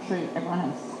 I'm sure everyone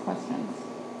has questions,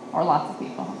 or lots of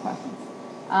people have questions.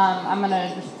 I'm going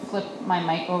to just flip my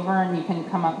mic over and you can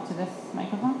come up to this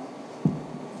microphone.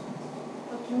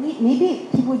 Maybe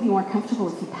people would be more comfortable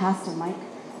if you passed a mic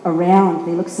around.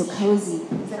 They look so cozy.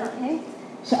 Is that okay?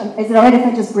 Is it all right if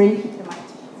I just bring the mic?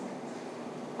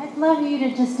 I'd love you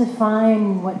to just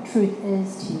define what truth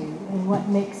is to you and what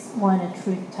makes one a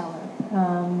truth teller.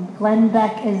 Glenn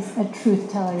Beck is a truth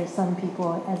teller to some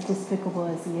people, as despicable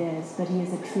as he is, but he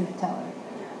is a truth teller.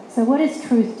 So what is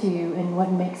truth to you, and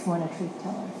what makes one a truth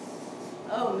teller?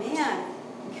 Oh, man.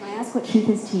 Can I ask what truth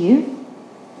is to you?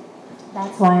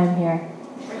 That's why I'm here.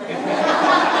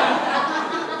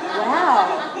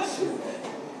 Wow.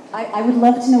 I would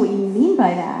love to know what you mean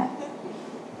by that.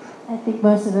 I think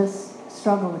most of us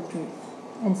struggle with truth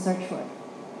and search for it.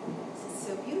 This is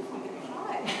so beautiful. I'm going to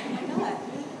cry.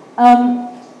 Oh, my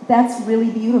God. That's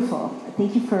really beautiful.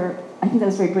 Thank you for... I think that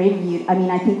was very brave of you. I mean,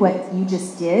 I think what you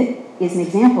just did is an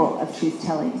example of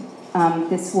truth-telling.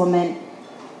 This woman,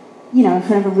 you know, in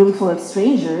front of a room full of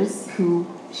strangers who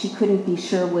she couldn't be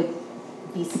sure would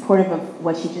be supportive of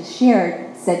what she just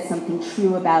shared, said something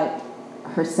true about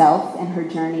herself and her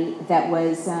journey that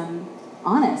was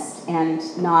honest and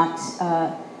not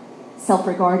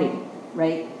self-regarding,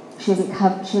 right? She wasn't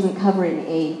covering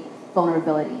a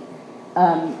vulnerability.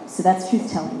 So that's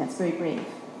truth-telling. That's very brave.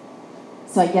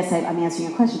 So I guess I'm answering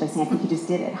your question by saying I think you just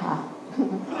did it, huh?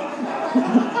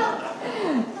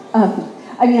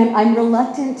 I mean, I'm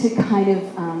reluctant to kind of,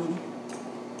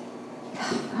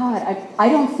 God, I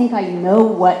don't think I know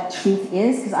what truth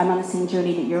is because I'm on the same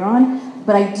journey that you're on,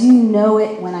 but I do know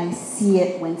it when I see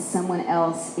it when someone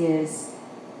else is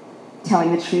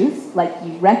telling the truth, like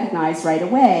you recognize right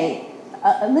away.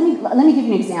 Let me give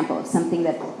you an example of something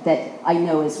that I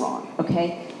know is wrong,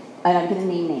 okay? And I'm going to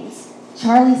name names.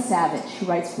 Charlie Savage, who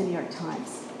writes for the New York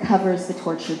Times, covers the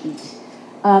torture beat.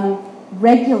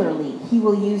 Regularly, he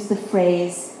will use the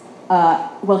phrase,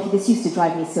 this used to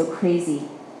drive me so crazy.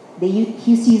 He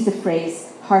used to use the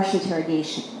phrase harsh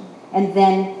interrogation. And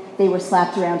then they were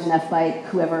slapped around enough by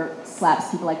whoever slaps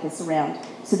people like this around,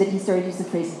 so that he started to use the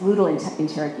phrase brutal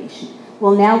interrogation.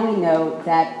 Well, now we know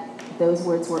that those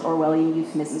words were Orwellian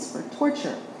euphemisms for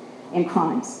torture and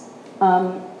crimes.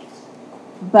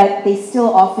 But they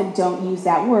still often don't use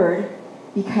that word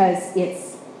because it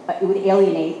would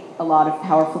alienate a lot of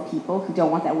powerful people who don't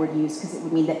want that word used because it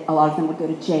would mean that a lot of them would go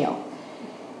to jail.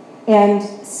 And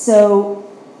so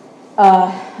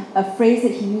a phrase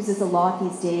that he uses a lot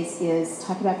these days is,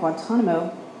 talking about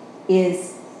Guantanamo,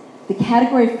 is the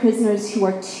category of prisoners who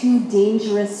are too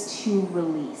dangerous to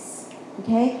release.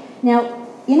 Okay? Now,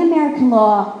 in American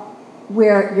law,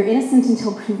 where you're innocent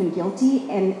until proven guilty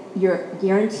and you're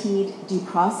guaranteed due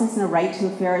process and a right to a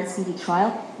fair and speedy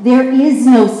trial, there is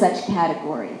no such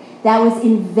category. That was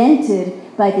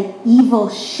invented by the evil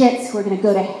shits who are going to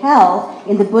go to hell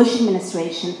in the Bush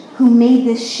administration who made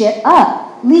this shit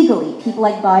up legally, people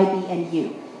like Bybee and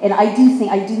you. And I do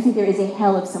think there is a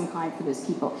hell of some kind for those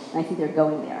people, and I think they're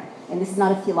going there. And this is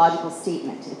not a theological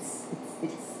statement. It's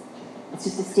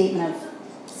just a statement of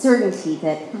certainty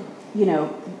that, you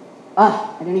know,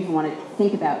 I don't even want to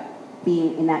think about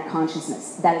being in that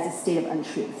consciousness. That is a state of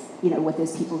untruth, you know, what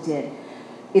those people did.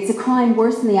 It's a crime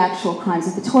worse than the actual crimes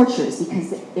of the torturers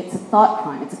because it's a thought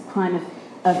crime. It's a crime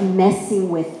of messing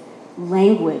with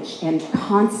language and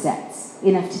concepts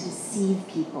enough to deceive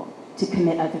people to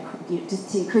commit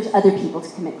to encourage other people to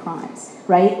commit crimes,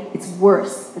 right? It's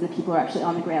worse than the people who are actually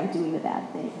on the ground doing the bad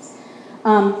things.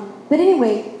 But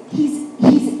anyway, he's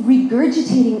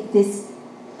regurgitating this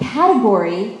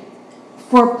category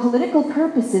for political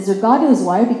purposes, or God knows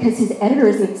why, because his editor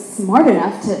isn't smart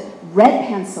enough to red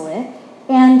pencil it.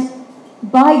 And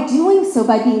by doing so,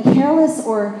 by being careless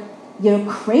or, you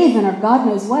know, craven or God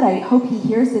knows what, I hope he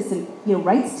hears this and, you know,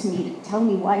 writes to me to tell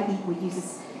me why he would use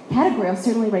this category. I'll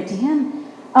certainly write to him.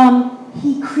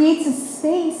 He creates a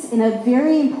space in a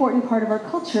very important part of our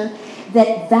culture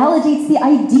that validates the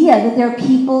idea that there are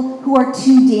people who are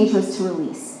too dangerous to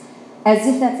release, as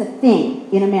if that's a thing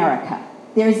in America.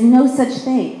 There is no such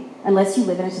thing unless you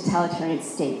live in a totalitarian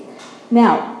state.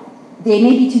 Now, they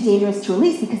may be too dangerous to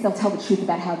release because they'll tell the truth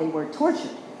about how they were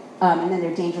tortured. And then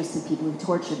they're dangerous to the people who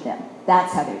tortured them.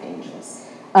 That's how they're dangerous.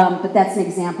 But that's an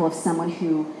example of someone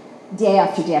who, day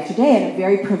after day after day, in a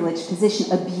very privileged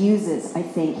position, abuses, I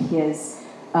think, his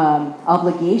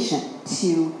obligation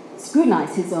to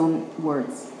scrutinize his own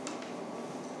words.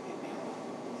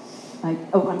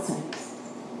 I'm sorry.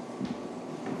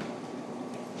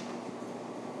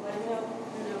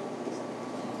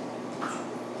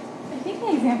 I think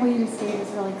the example you just gave is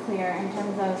really clear in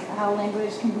terms of how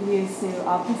language can be used to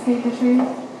obfuscate the truth.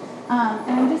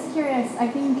 And I'm just curious, I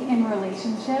think in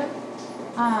relationship,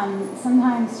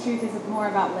 sometimes truth is more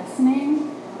about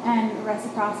listening and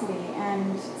reciprocity.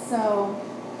 And so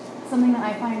something that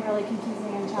I find really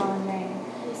confusing and challenging,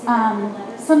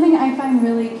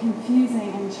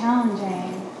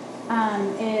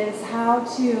 is how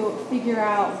to figure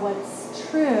out what's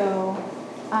true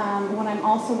when I'm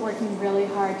also working really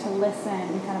hard to listen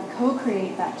and kind of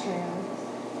co-create that truth.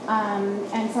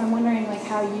 And so I'm wondering like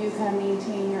how you kind of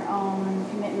maintain your own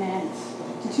commitment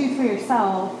to truth for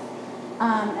yourself.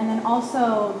 And then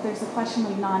also there's a question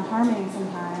of non-harming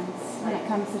sometimes when it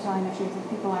comes to telling the truth if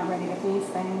people aren't ready to face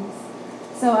things.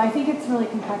 So I think it's really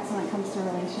complex when it comes to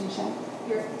relationship.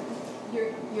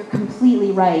 You're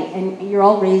completely right, and you're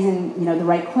all raising the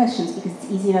right questions because it's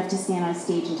easy enough to stand on a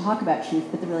stage and talk about truth,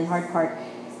 but the really hard part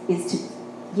is to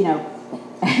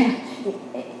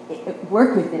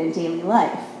work with it in daily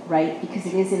life, right? Because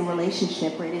it is in a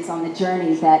relationship or it is on the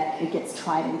journey that it gets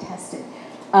tried and tested.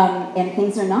 And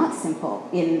things are not simple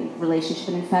in relationship.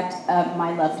 And in fact,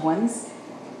 my loved ones,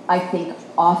 I think,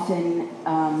 often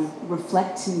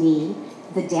reflect to me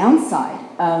the downside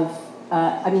of,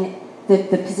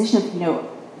 the position of,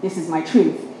 this is my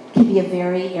truth, can be a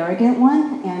very arrogant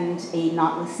one and a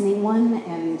not listening one.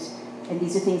 And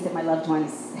these are things that my loved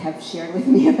ones have shared with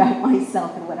me about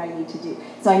myself and what I need to do.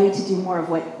 So I need to do more of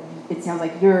what it sounds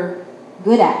like you're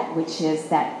good at, which is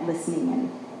that listening and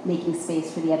making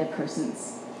space for the other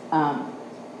person's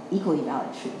equally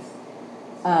valid truth.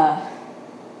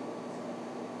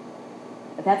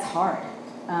 That's hard.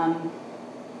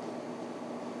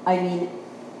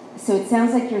 So it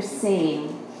sounds like you're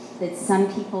saying that some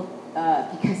people,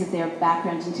 because of their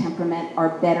background and temperament, are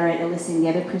better at eliciting the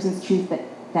other person's truth, but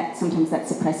that sometimes that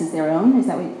suppresses their own. Is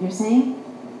that what you're saying?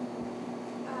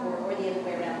 Or the other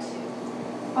way around too?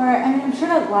 Or, I'm sure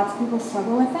that lots of people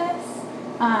struggle with this.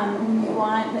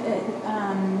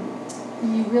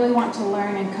 You really want to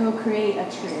learn and co-create a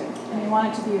truth, and you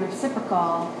want it to be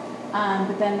reciprocal,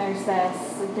 but then there's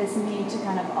this need to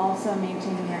kind of also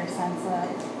maintain your sense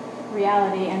of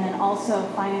reality, and then also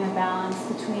finding a balance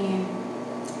between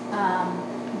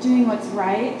doing what's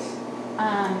right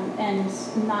and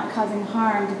not causing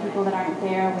harm to people that aren't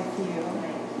there with you.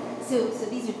 So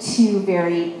these are two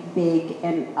very big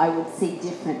and I would say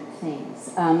different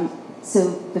things. So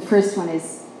the first one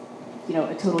is,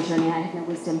 a total journey. I have no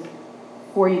wisdom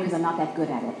for you because I'm not that good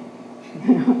at it.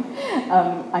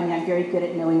 I'm very good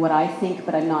at knowing what I think,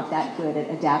 but I'm not that good at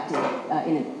adapting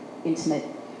in an intimate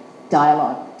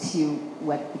dialogue to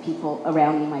what the people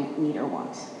around me might need or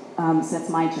want. So that's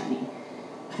my journey.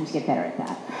 I'm trying to get better at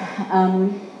that.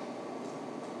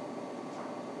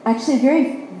 Actually, a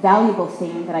very valuable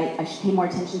thing that I should pay more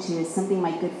attention to is something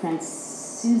my good friend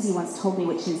Susie once told me,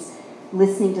 which is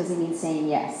listening doesn't mean saying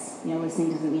yes.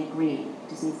 Listening doesn't mean agreeing. It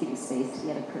just means giving space to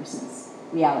the other person's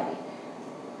reality.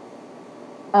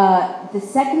 The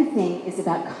second thing is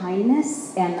about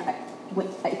kindness, and I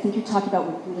think you're talking about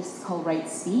what Buddhists call right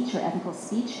speech or ethical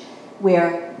speech,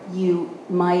 where it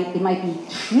might be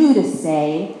true to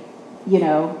say,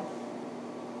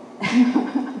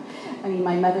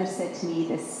 my mother said to me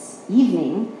this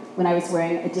evening when I was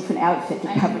wearing a different outfit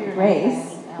that covered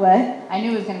Grace. What? I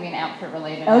knew it was going to be an outfit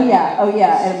related. Oh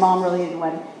yeah, and a mom related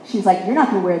one. She was like, "You're not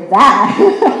going to wear that."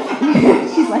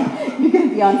 She's like, "You're going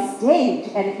to be on stage,"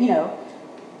 and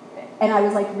and I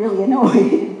was like really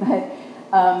annoyed, but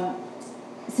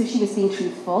so she was being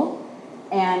truthful,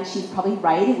 and she's probably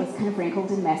right. It was kind of wrinkled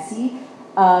and messy,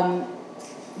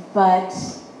 but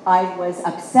I was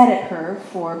upset at her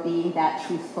for being that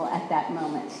truthful at that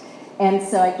moment. And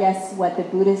so I guess what the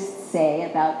Buddhists say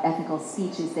about ethical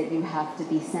speech is that you have to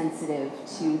be sensitive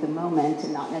to the moment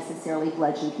and not necessarily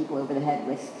bludgeon people over the head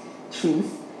with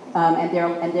truth.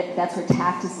 That's where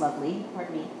tact is lovely.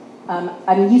 Pardon me.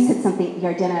 You said something,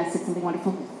 Yardena said something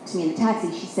wonderful to me in the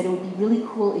taxi. She said it would be really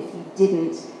cool if you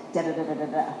didn't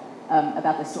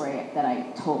about the story that I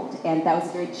told. And that was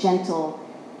a very gentle,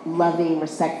 loving,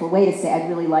 respectful way to say, I'd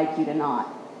really like you to not,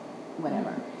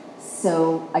 whatever.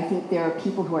 So I think there are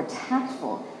people who are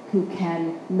tactful who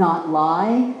can not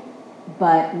lie,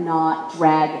 but not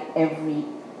drag every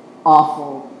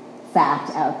awful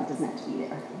fact out that doesn't have to be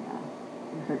there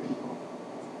and hurt people.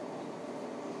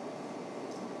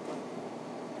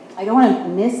 I don't want to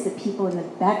miss the people in the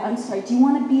back. I'm sorry, do you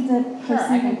want to be the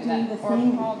person doing the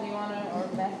thing? Or Paul, do you want to, or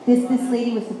Beth? This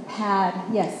lady with the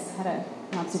pad, yes, had an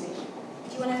observation.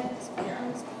 Do you want to put your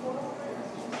arms forward?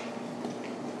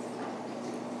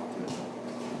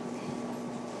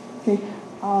 Okay.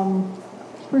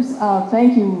 First,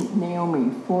 thank you,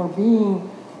 Naomi, for being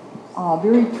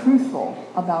very truthful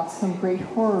about some great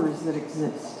horrors that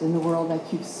exist in the world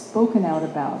that you've spoken out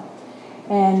about.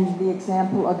 And the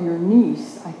example of your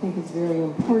niece, I think, is very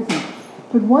important.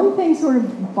 But one thing sort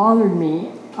of bothered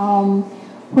me,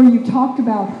 where you talked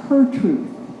about her truth,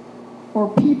 or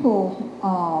people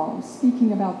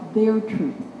speaking about their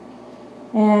truth.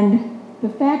 And the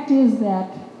fact is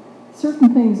that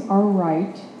certain things are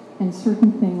right and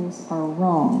certain things are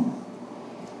wrong.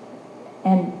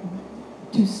 And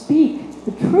to speak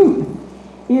the truth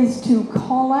is to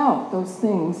call out those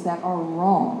things that are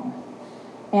wrong.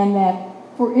 And that,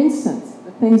 for instance,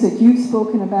 the things that you've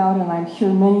spoken about, and I'm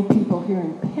sure many people here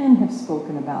in Penn have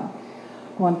spoken about,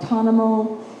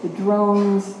 Guantanamo, the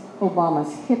drones,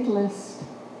 Obama's hit list,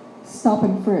 stop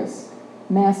and frisk,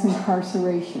 mass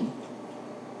incarceration,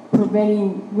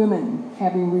 preventing women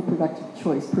having reproductive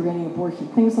choice, preventing abortion,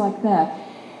 things like that.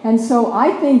 And so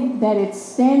I think that it's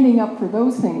standing up for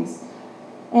those things.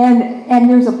 And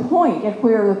there's a point at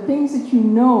where the things that you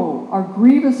know are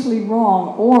grievously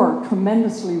wrong or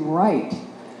tremendously right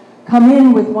come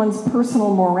in with one's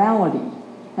personal morality.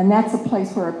 And that's a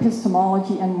place where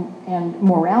epistemology and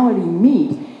morality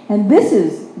meet. And this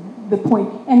is the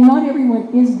point. And not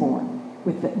everyone is born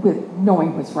with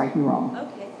knowing what's right and wrong.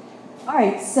 Okay. All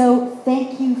right, so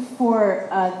thank you for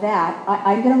that.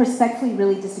 I'm going to respectfully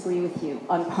really disagree with you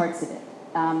on parts of it.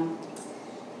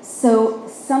 So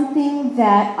something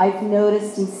that I've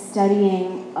noticed in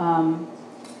studying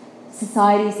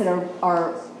societies that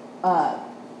are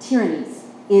tyrannies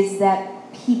is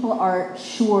that people are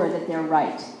sure that they're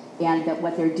right and that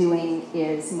what they're doing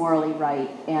is morally right,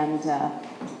 and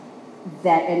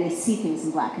they see things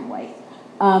in black and white.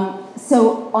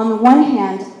 So on the one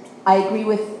hand, I agree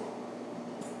with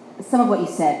some of what you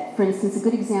said. For instance, a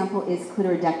good example is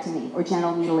clitoridectomy or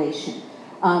genital mutilation.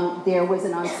 There was a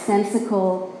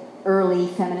nonsensical early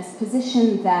feminist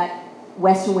position that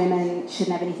Western women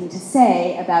shouldn't have anything to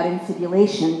say about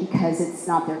infibulation because it's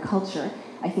not their culture.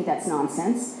 I think that's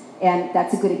nonsense. And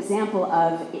that's a good example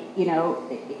of,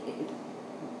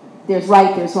 there's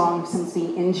right, there's wrong. If someone's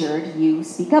being injured, you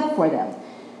speak up for them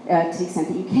to the extent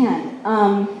that you can.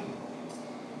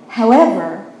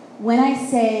 However, when I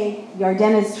say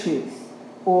Yardena's truth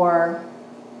or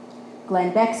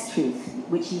Glenn Beck's truth,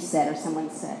 which you said or someone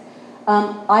said,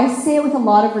 I say it with a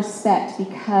lot of respect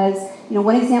because,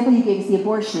 one example you gave is the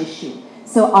abortion issue.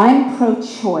 So I'm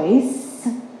pro-choice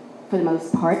for the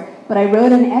most part, but I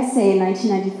wrote an essay in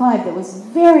 1995 that was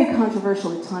very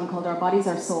controversial at the time called Our Bodies,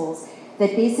 Our Souls,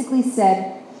 that basically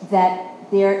said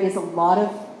that there is a lot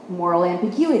of moral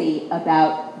ambiguity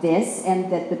about this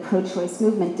and that the pro-choice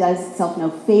movement does itself no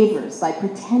favors by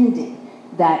pretending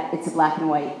that it's a black and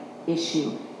white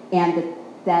issue, and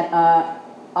that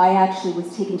I actually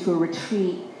was taken to a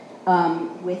retreat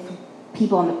with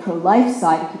people on the pro-life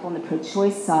side and people on the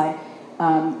pro-choice side,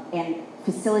 and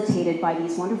facilitated by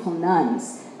these wonderful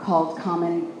nuns called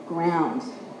Common Ground,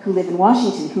 who live in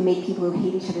Washington, who make people who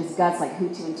hate each other's guts, like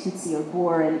Hutu and Tutsi or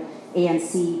Boer and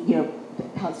ANC,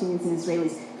 Palestinians and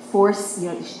Israelis,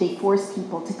 they force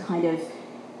people to kind of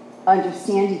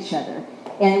understand each other.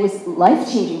 And it was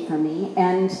life-changing for me,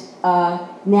 and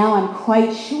now I'm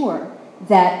quite sure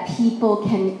that people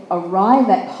can arrive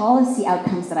at policy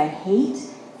outcomes that I hate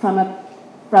from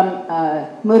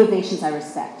motivations I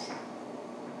respect.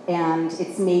 And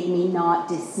it's made me not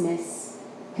dismiss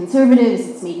conservatives,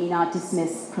 it's made me not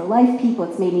dismiss pro-life people,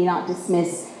 it's made me not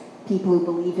dismiss people who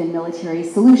believe in military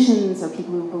solutions or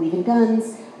people who believe in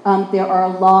guns. There are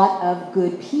a lot of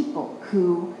good people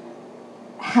who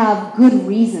have good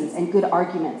reasons and good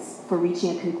arguments for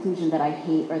reaching a conclusion that I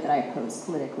hate or that I oppose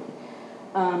politically.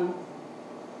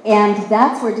 And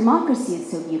that's where democracy is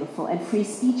so beautiful and free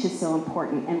speech is so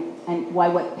important, and why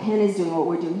what Penn is doing, what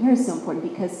we're doing here is so important,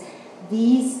 because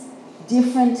these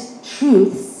different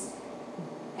truths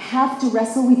have to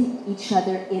wrestle with each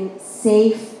other in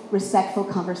safe, respectful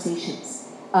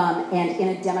conversations, and in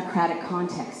a democratic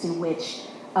context in which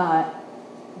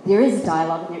there is a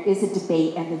dialogue and there is a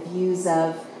debate and the views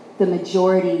of the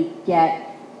majority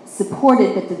get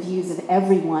supported that the views of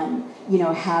everyone,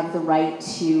 have the right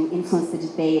to influence the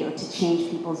debate or to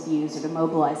change people's views or to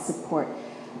mobilize support.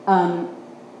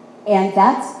 And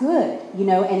that's good, and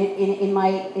in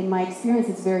my experience,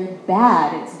 it's very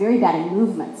bad. It's very bad in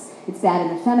movements. It's bad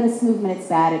in the feminist movement. It's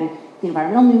bad in the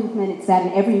environmental movement. It's bad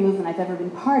in every movement I've ever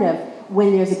been part of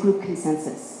when there's a group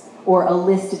consensus or a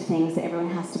list of things that everyone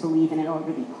has to believe in order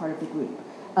to be part of the group.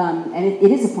 And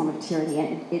it is a form of tyranny,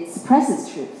 and it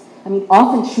suppresses truth. I mean,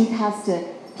 often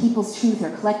people's truth or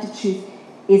collective truth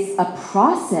is a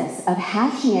process of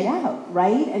hashing it out,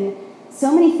 right? And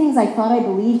so many things I thought I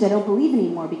believed, I don't believe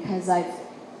anymore because I've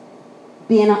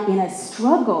been in a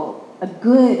struggle, a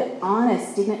good,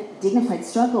 honest, dignified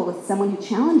struggle with someone who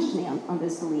challenged me on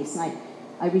those beliefs, and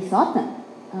I rethought them.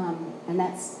 And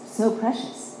that's so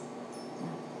precious.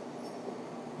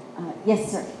 Yeah.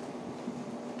 Yes, sir.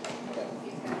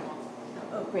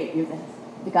 Oh, great, you're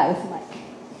the guy with the mic.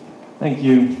 Thank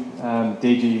you,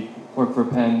 Deji, work for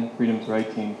PEN, Freedom to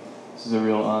Write team. This is a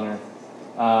real honor.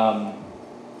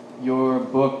 Your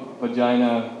book,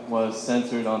 Vagina, was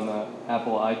censored on the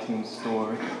Apple iTunes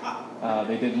store.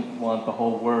 They didn't want the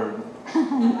whole word.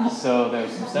 So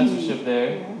there's some censorship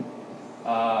there.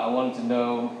 I wanted to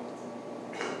know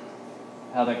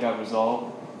how that got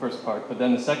resolved, first part. But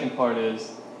then the second part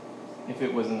is, if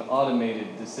it was an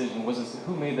automated decision,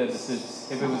 who made that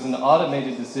decision? If it was an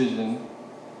automated decision,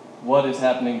 what is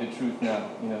happening to truth now?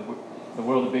 The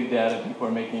world of big data, people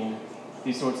are making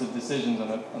these sorts of decisions on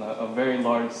a very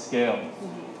large scale,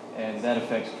 and that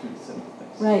affects truth. So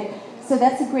thanks. Right. So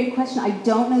that's a great question. I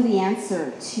don't know the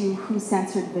answer to who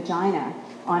censored Vagina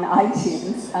on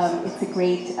iTunes. It's a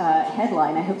great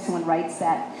headline. I hope someone writes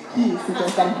that piece and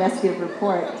does that investigative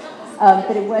report.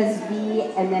 But it was V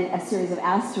and then a series of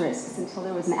asterisks until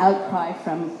there was an outcry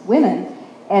from women.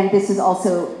 And this is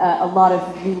also a lot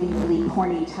of really, really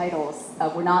corny titles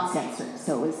were not censored,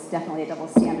 so it was definitely a double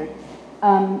standard.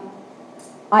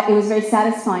 It was very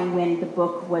satisfying when the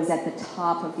book was at the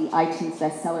top of the iTunes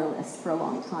bestseller list for a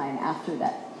long time after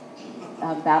that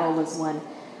battle was won.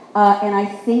 And I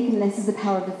think, and this is the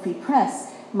power of the free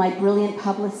press, my brilliant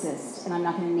publicist, and I'm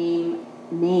not going to name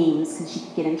names because she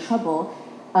could get in trouble,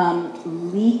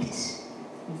 leaked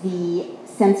the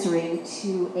censoring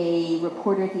to a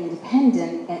reporter at The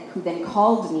Independent, who then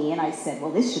called me, and I said,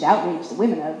 well, this should outrage the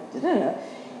women of da-da-da.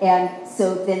 And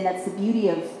so then that's the beauty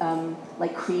of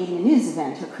like creating a news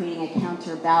event or creating a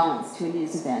counterbalance to a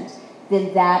news event.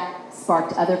 Then that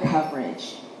sparked other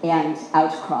coverage and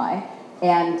outcry.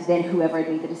 And then whoever had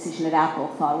made the decision at Apple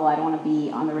thought, well, I don't want to be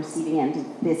on the receiving end of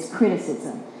this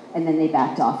criticism. And then they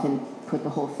backed off and put the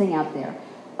whole thing out there.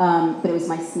 But it was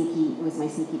my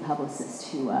sneaky publicist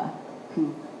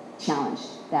who challenged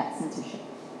that censorship.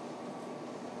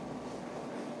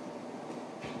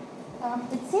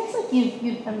 It seems like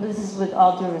you've, and this is with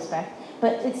all due respect,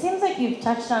 but it seems like you've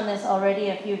touched on this already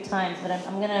a few times, but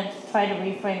I'm going to try to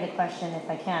reframe the question if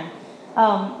I can.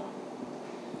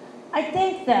 I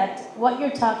think that what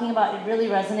you're talking about, it really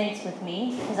resonates with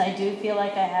me, because I do feel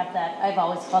like I have that, I've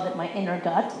always called it my inner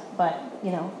gut, but,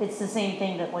 it's the same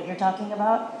thing that what you're talking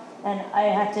about. And I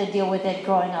had to deal with it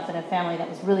growing up in a family that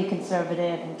was really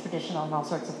conservative and traditional and all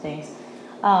sorts of things.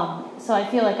 So I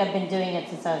feel like I've been doing it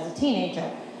since I was a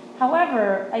teenager.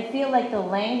 However, I feel like the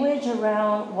language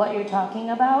around what you're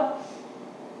talking about,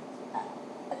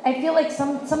 I feel like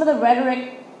some of the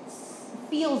rhetoric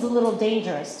feels a little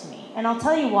dangerous to me. And I'll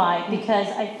tell you why, because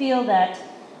I feel that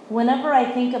whenever I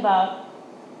think about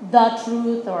the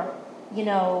truth or,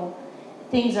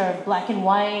 things are black and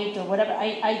white or whatever,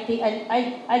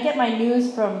 I get my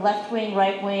news from left-wing,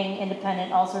 right-wing,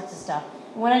 independent, all sorts of stuff.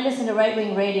 When I listen to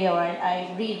right-wing radio or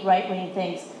I read right-wing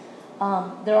things,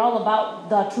 they're all about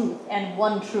the truth and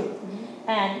one truth. Mm-hmm.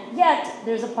 And yet,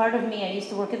 there's a part of me, I used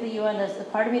to work at the UN, there's a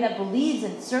part of me that believes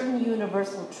in certain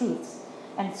universal truths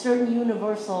and certain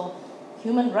universal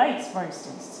human rights, for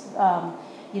instance,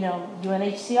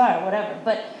 UNHCR, whatever.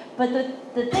 But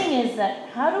the thing is that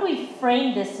how do we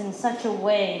frame this in such a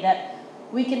way that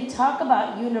we can talk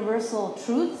about universal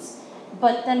truths,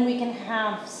 but then we can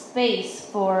have space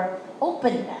for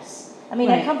openness? I mean,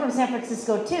 right. I come from San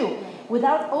Francisco too.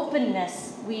 Without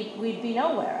openness, we'd be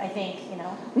nowhere, I think,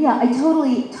 Yeah, I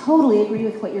totally agree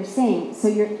with what you're saying. So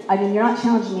you're not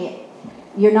challenging me.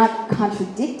 You're not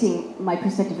contradicting my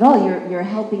perspective at all. You're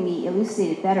helping me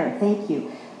elucidate it better. Thank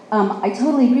you. I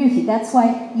totally agree with you. That's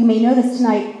why you may notice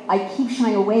tonight I keep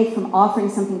shying away from offering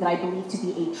something that I believe to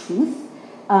be a truth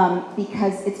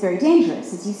because it's very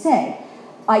dangerous, as you say.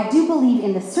 I do believe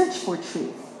in the search for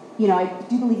truth. I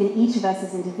do believe in each of us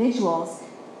as individuals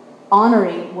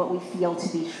honoring what we feel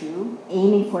to be true,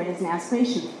 aiming for it as an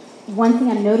aspiration. one thing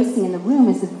I'm noticing in the room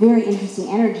is the very interesting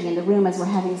energy in the room as we're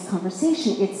having this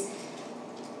conversation.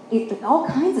 All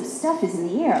kinds of stuff is in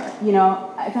the air. You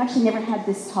know, I've actually never had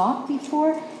this talk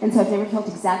before, and so I've never felt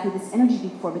exactly this energy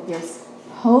before, but there's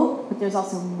hope, but there's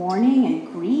also mourning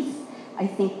and grief. I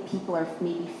think people are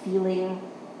maybe feeling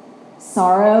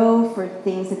sorrow for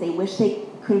things that they wish they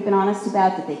could have been honest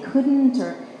about that they couldn't,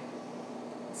 or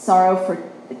sorrow for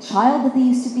the child that they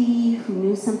used to be who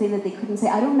knew something that they couldn't say.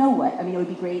 I don't know what. I mean, it would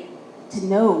be great to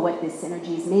know what this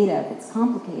energy is made of. It's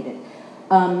complicated.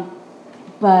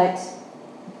 But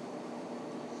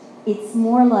it's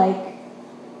more like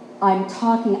I'm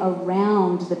talking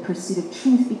around the pursuit of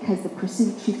truth, because the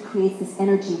pursuit of truth creates this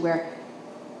energy where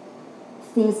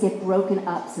things get broken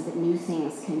up so that new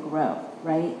things can grow,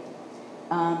 right?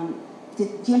 Do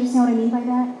you understand what I mean by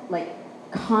that? Like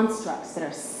constructs that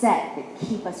are set that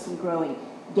keep us from growing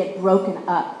get broken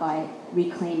up by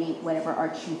reclaiming whatever our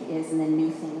truth is, and then new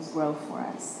things grow for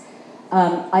us.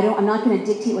 I'm not going to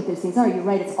dictate what those things are. You're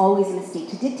right, it's always a mistake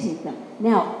to dictate them.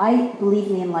 Now, I believe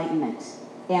in the Enlightenment,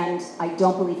 and I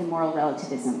don't believe in moral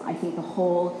relativism. I think the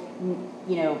whole,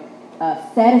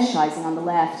 fetishizing on the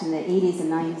left in the 80s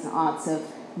and 90s and aughts of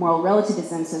moral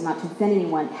relativism, so as not to offend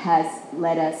anyone, has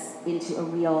led us into a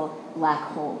real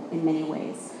black hole in many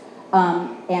ways.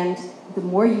 And the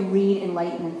more you read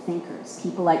Enlightenment thinkers,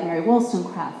 people like Mary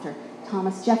Wollstonecraft or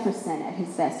Thomas Jefferson at his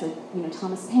best, or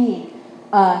Thomas Paine,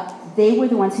 they were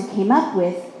the ones who came up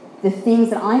with the things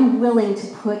that I'm willing to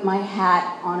put my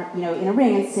hat on, in a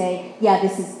ring and say, yeah,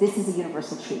 this is a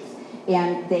universal truth.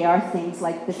 And they are things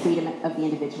like the freedom of the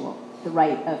individual, the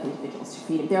right of individuals to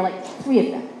freedom. There are like 3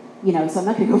 of them, so I'm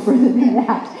not going to go further than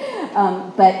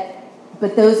that.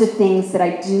 But those are things that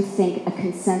I do think a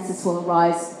consensus will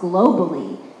arise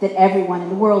globally, that everyone in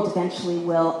the world eventually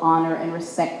will honor and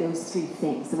respect those 3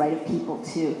 things: the right of people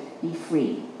to be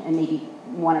free, and maybe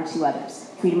 1 or 2 others: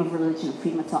 freedom of religion,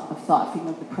 freedom of thought, freedom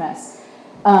of the press.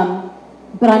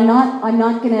 But I'm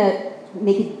not going to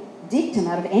make a dictum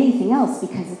out of anything else,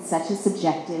 because it's such a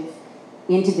subjective,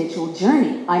 individual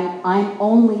journey. I'm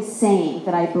only saying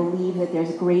that I believe that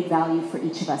there's great value for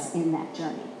each of us in that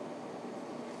journey.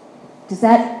 Does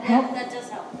that help? Yeah, that does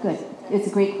help. Good. It's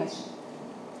a great question.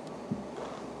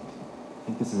 I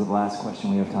think this is the last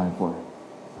question we have time for.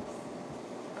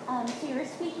 So you were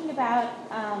speaking about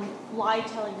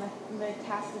lie-telling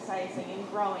metastasizing and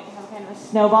growing, have kind of a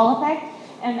snowball effect.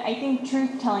 And I think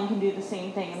truth-telling can do the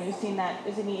same thing. And we've seen that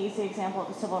as an easy example of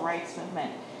the civil rights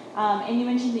movement. And you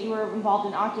mentioned that you were involved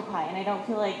in Occupy, and I don't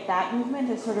feel like that movement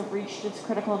has sort of reached its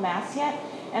critical mass yet.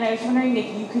 And I was wondering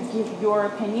if you could give your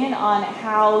opinion on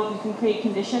how you can create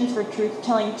conditions for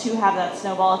truth-telling to have that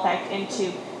snowball effect and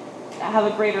to have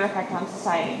a greater effect on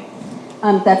society.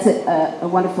 That's a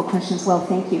wonderful question as well,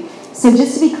 thank you. So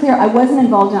just to be clear, I wasn't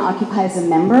involved in Occupy as a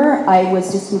member, I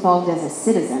was just involved as a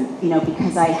citizen,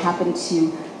 because I happened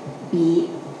to be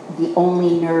the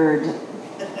only nerd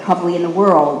probably in the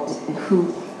world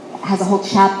who has a whole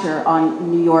chapter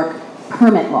on New York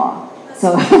permit law,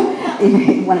 so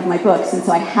in one of my books, and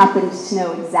so I happened to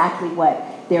know exactly what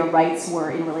their rights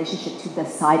were in relationship to the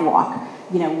sidewalk,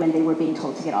 when they were being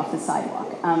told to get off the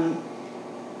sidewalk.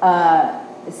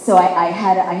 So I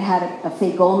had a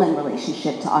Faye Goldman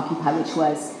relationship to Occupy, which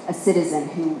was a citizen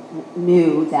who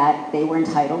knew that they were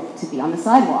entitled to be on the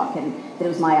sidewalk, and that it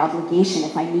was my obligation,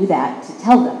 if I knew that, to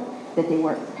tell them that they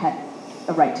had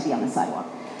a right to be on the sidewalk.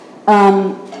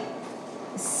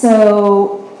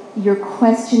 So your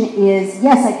question is,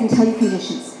 yes, I can tell you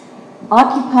conditions.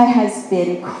 Occupy has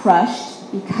been crushed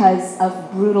because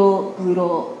of brutal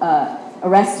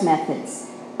arrest methods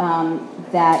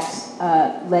that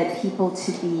led people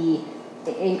to be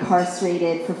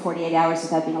incarcerated for 48 hours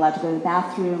without being allowed to go to the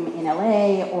bathroom in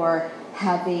LA, or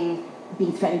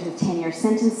being threatened with 10-year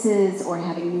sentences, or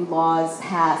having new laws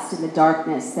passed in the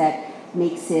darkness that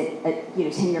makes it a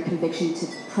 10-year conviction to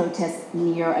protest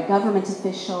near a government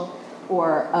official,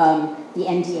 or the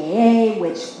NDAA,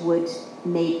 which would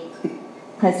make the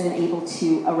president able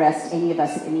to arrest any of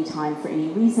us at any time for any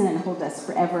reason and hold us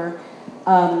forever.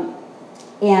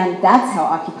 And that's how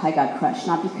Occupy got crushed,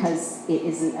 not because it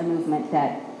isn't a movement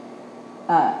that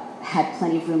had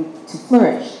plenty of room to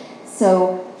flourish.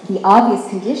 So the obvious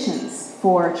conditions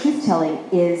for truth-telling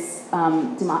is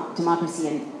democracy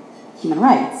and human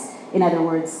rights. In other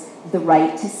words, the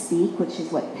right to speak, which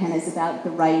is what PEN is about,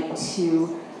 the right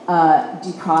to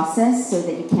due process, so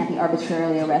that you can't be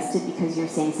arbitrarily arrested because you're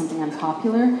saying something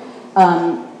unpopular,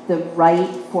 the right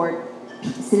for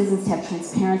citizens to have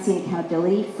transparency and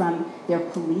accountability from their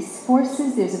police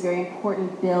forces. There's a very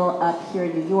important bill up here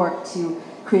in New York to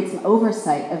create some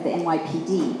oversight of the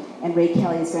NYPD, and Ray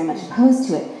Kelly is very much opposed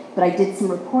to it. but I did some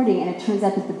reporting, and it turns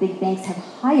out that the big banks have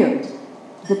hired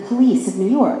the police of New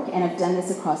York and have done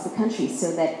this across the country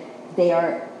so that they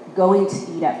are going to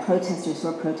beat up protesters who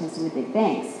are protesting the big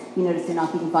banks. You notice they're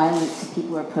not being violent to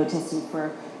people who are protesting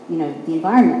for, the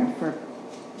environment, or for,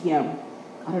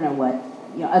 I don't know what,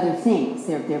 other things.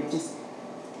 They're just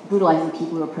brutalizing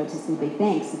people who are protesting big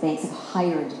banks. The banks have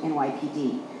hired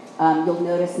NYPD. You'll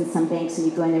notice in some banks when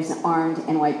you go in, there's an armed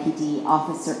NYPD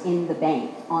officer in the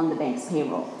bank, on the bank's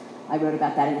payroll. I wrote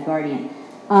about that in The Guardian.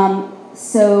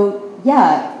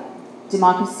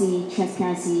 Democracy,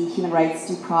 transparency, human rights,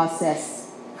 due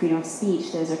process, freedom of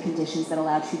speech, those are conditions that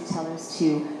allow truth tellers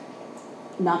to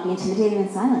not be intimidated and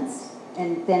silenced.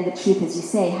 And then the truth, as you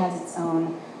say, has its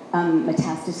own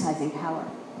metastasizing power.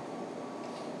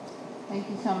 Thank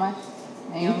you so much,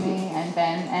 Naomi and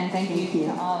Ben, and thank you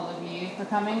to all of you for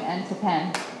coming, and to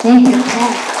Penn. Thank you,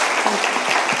 Penn.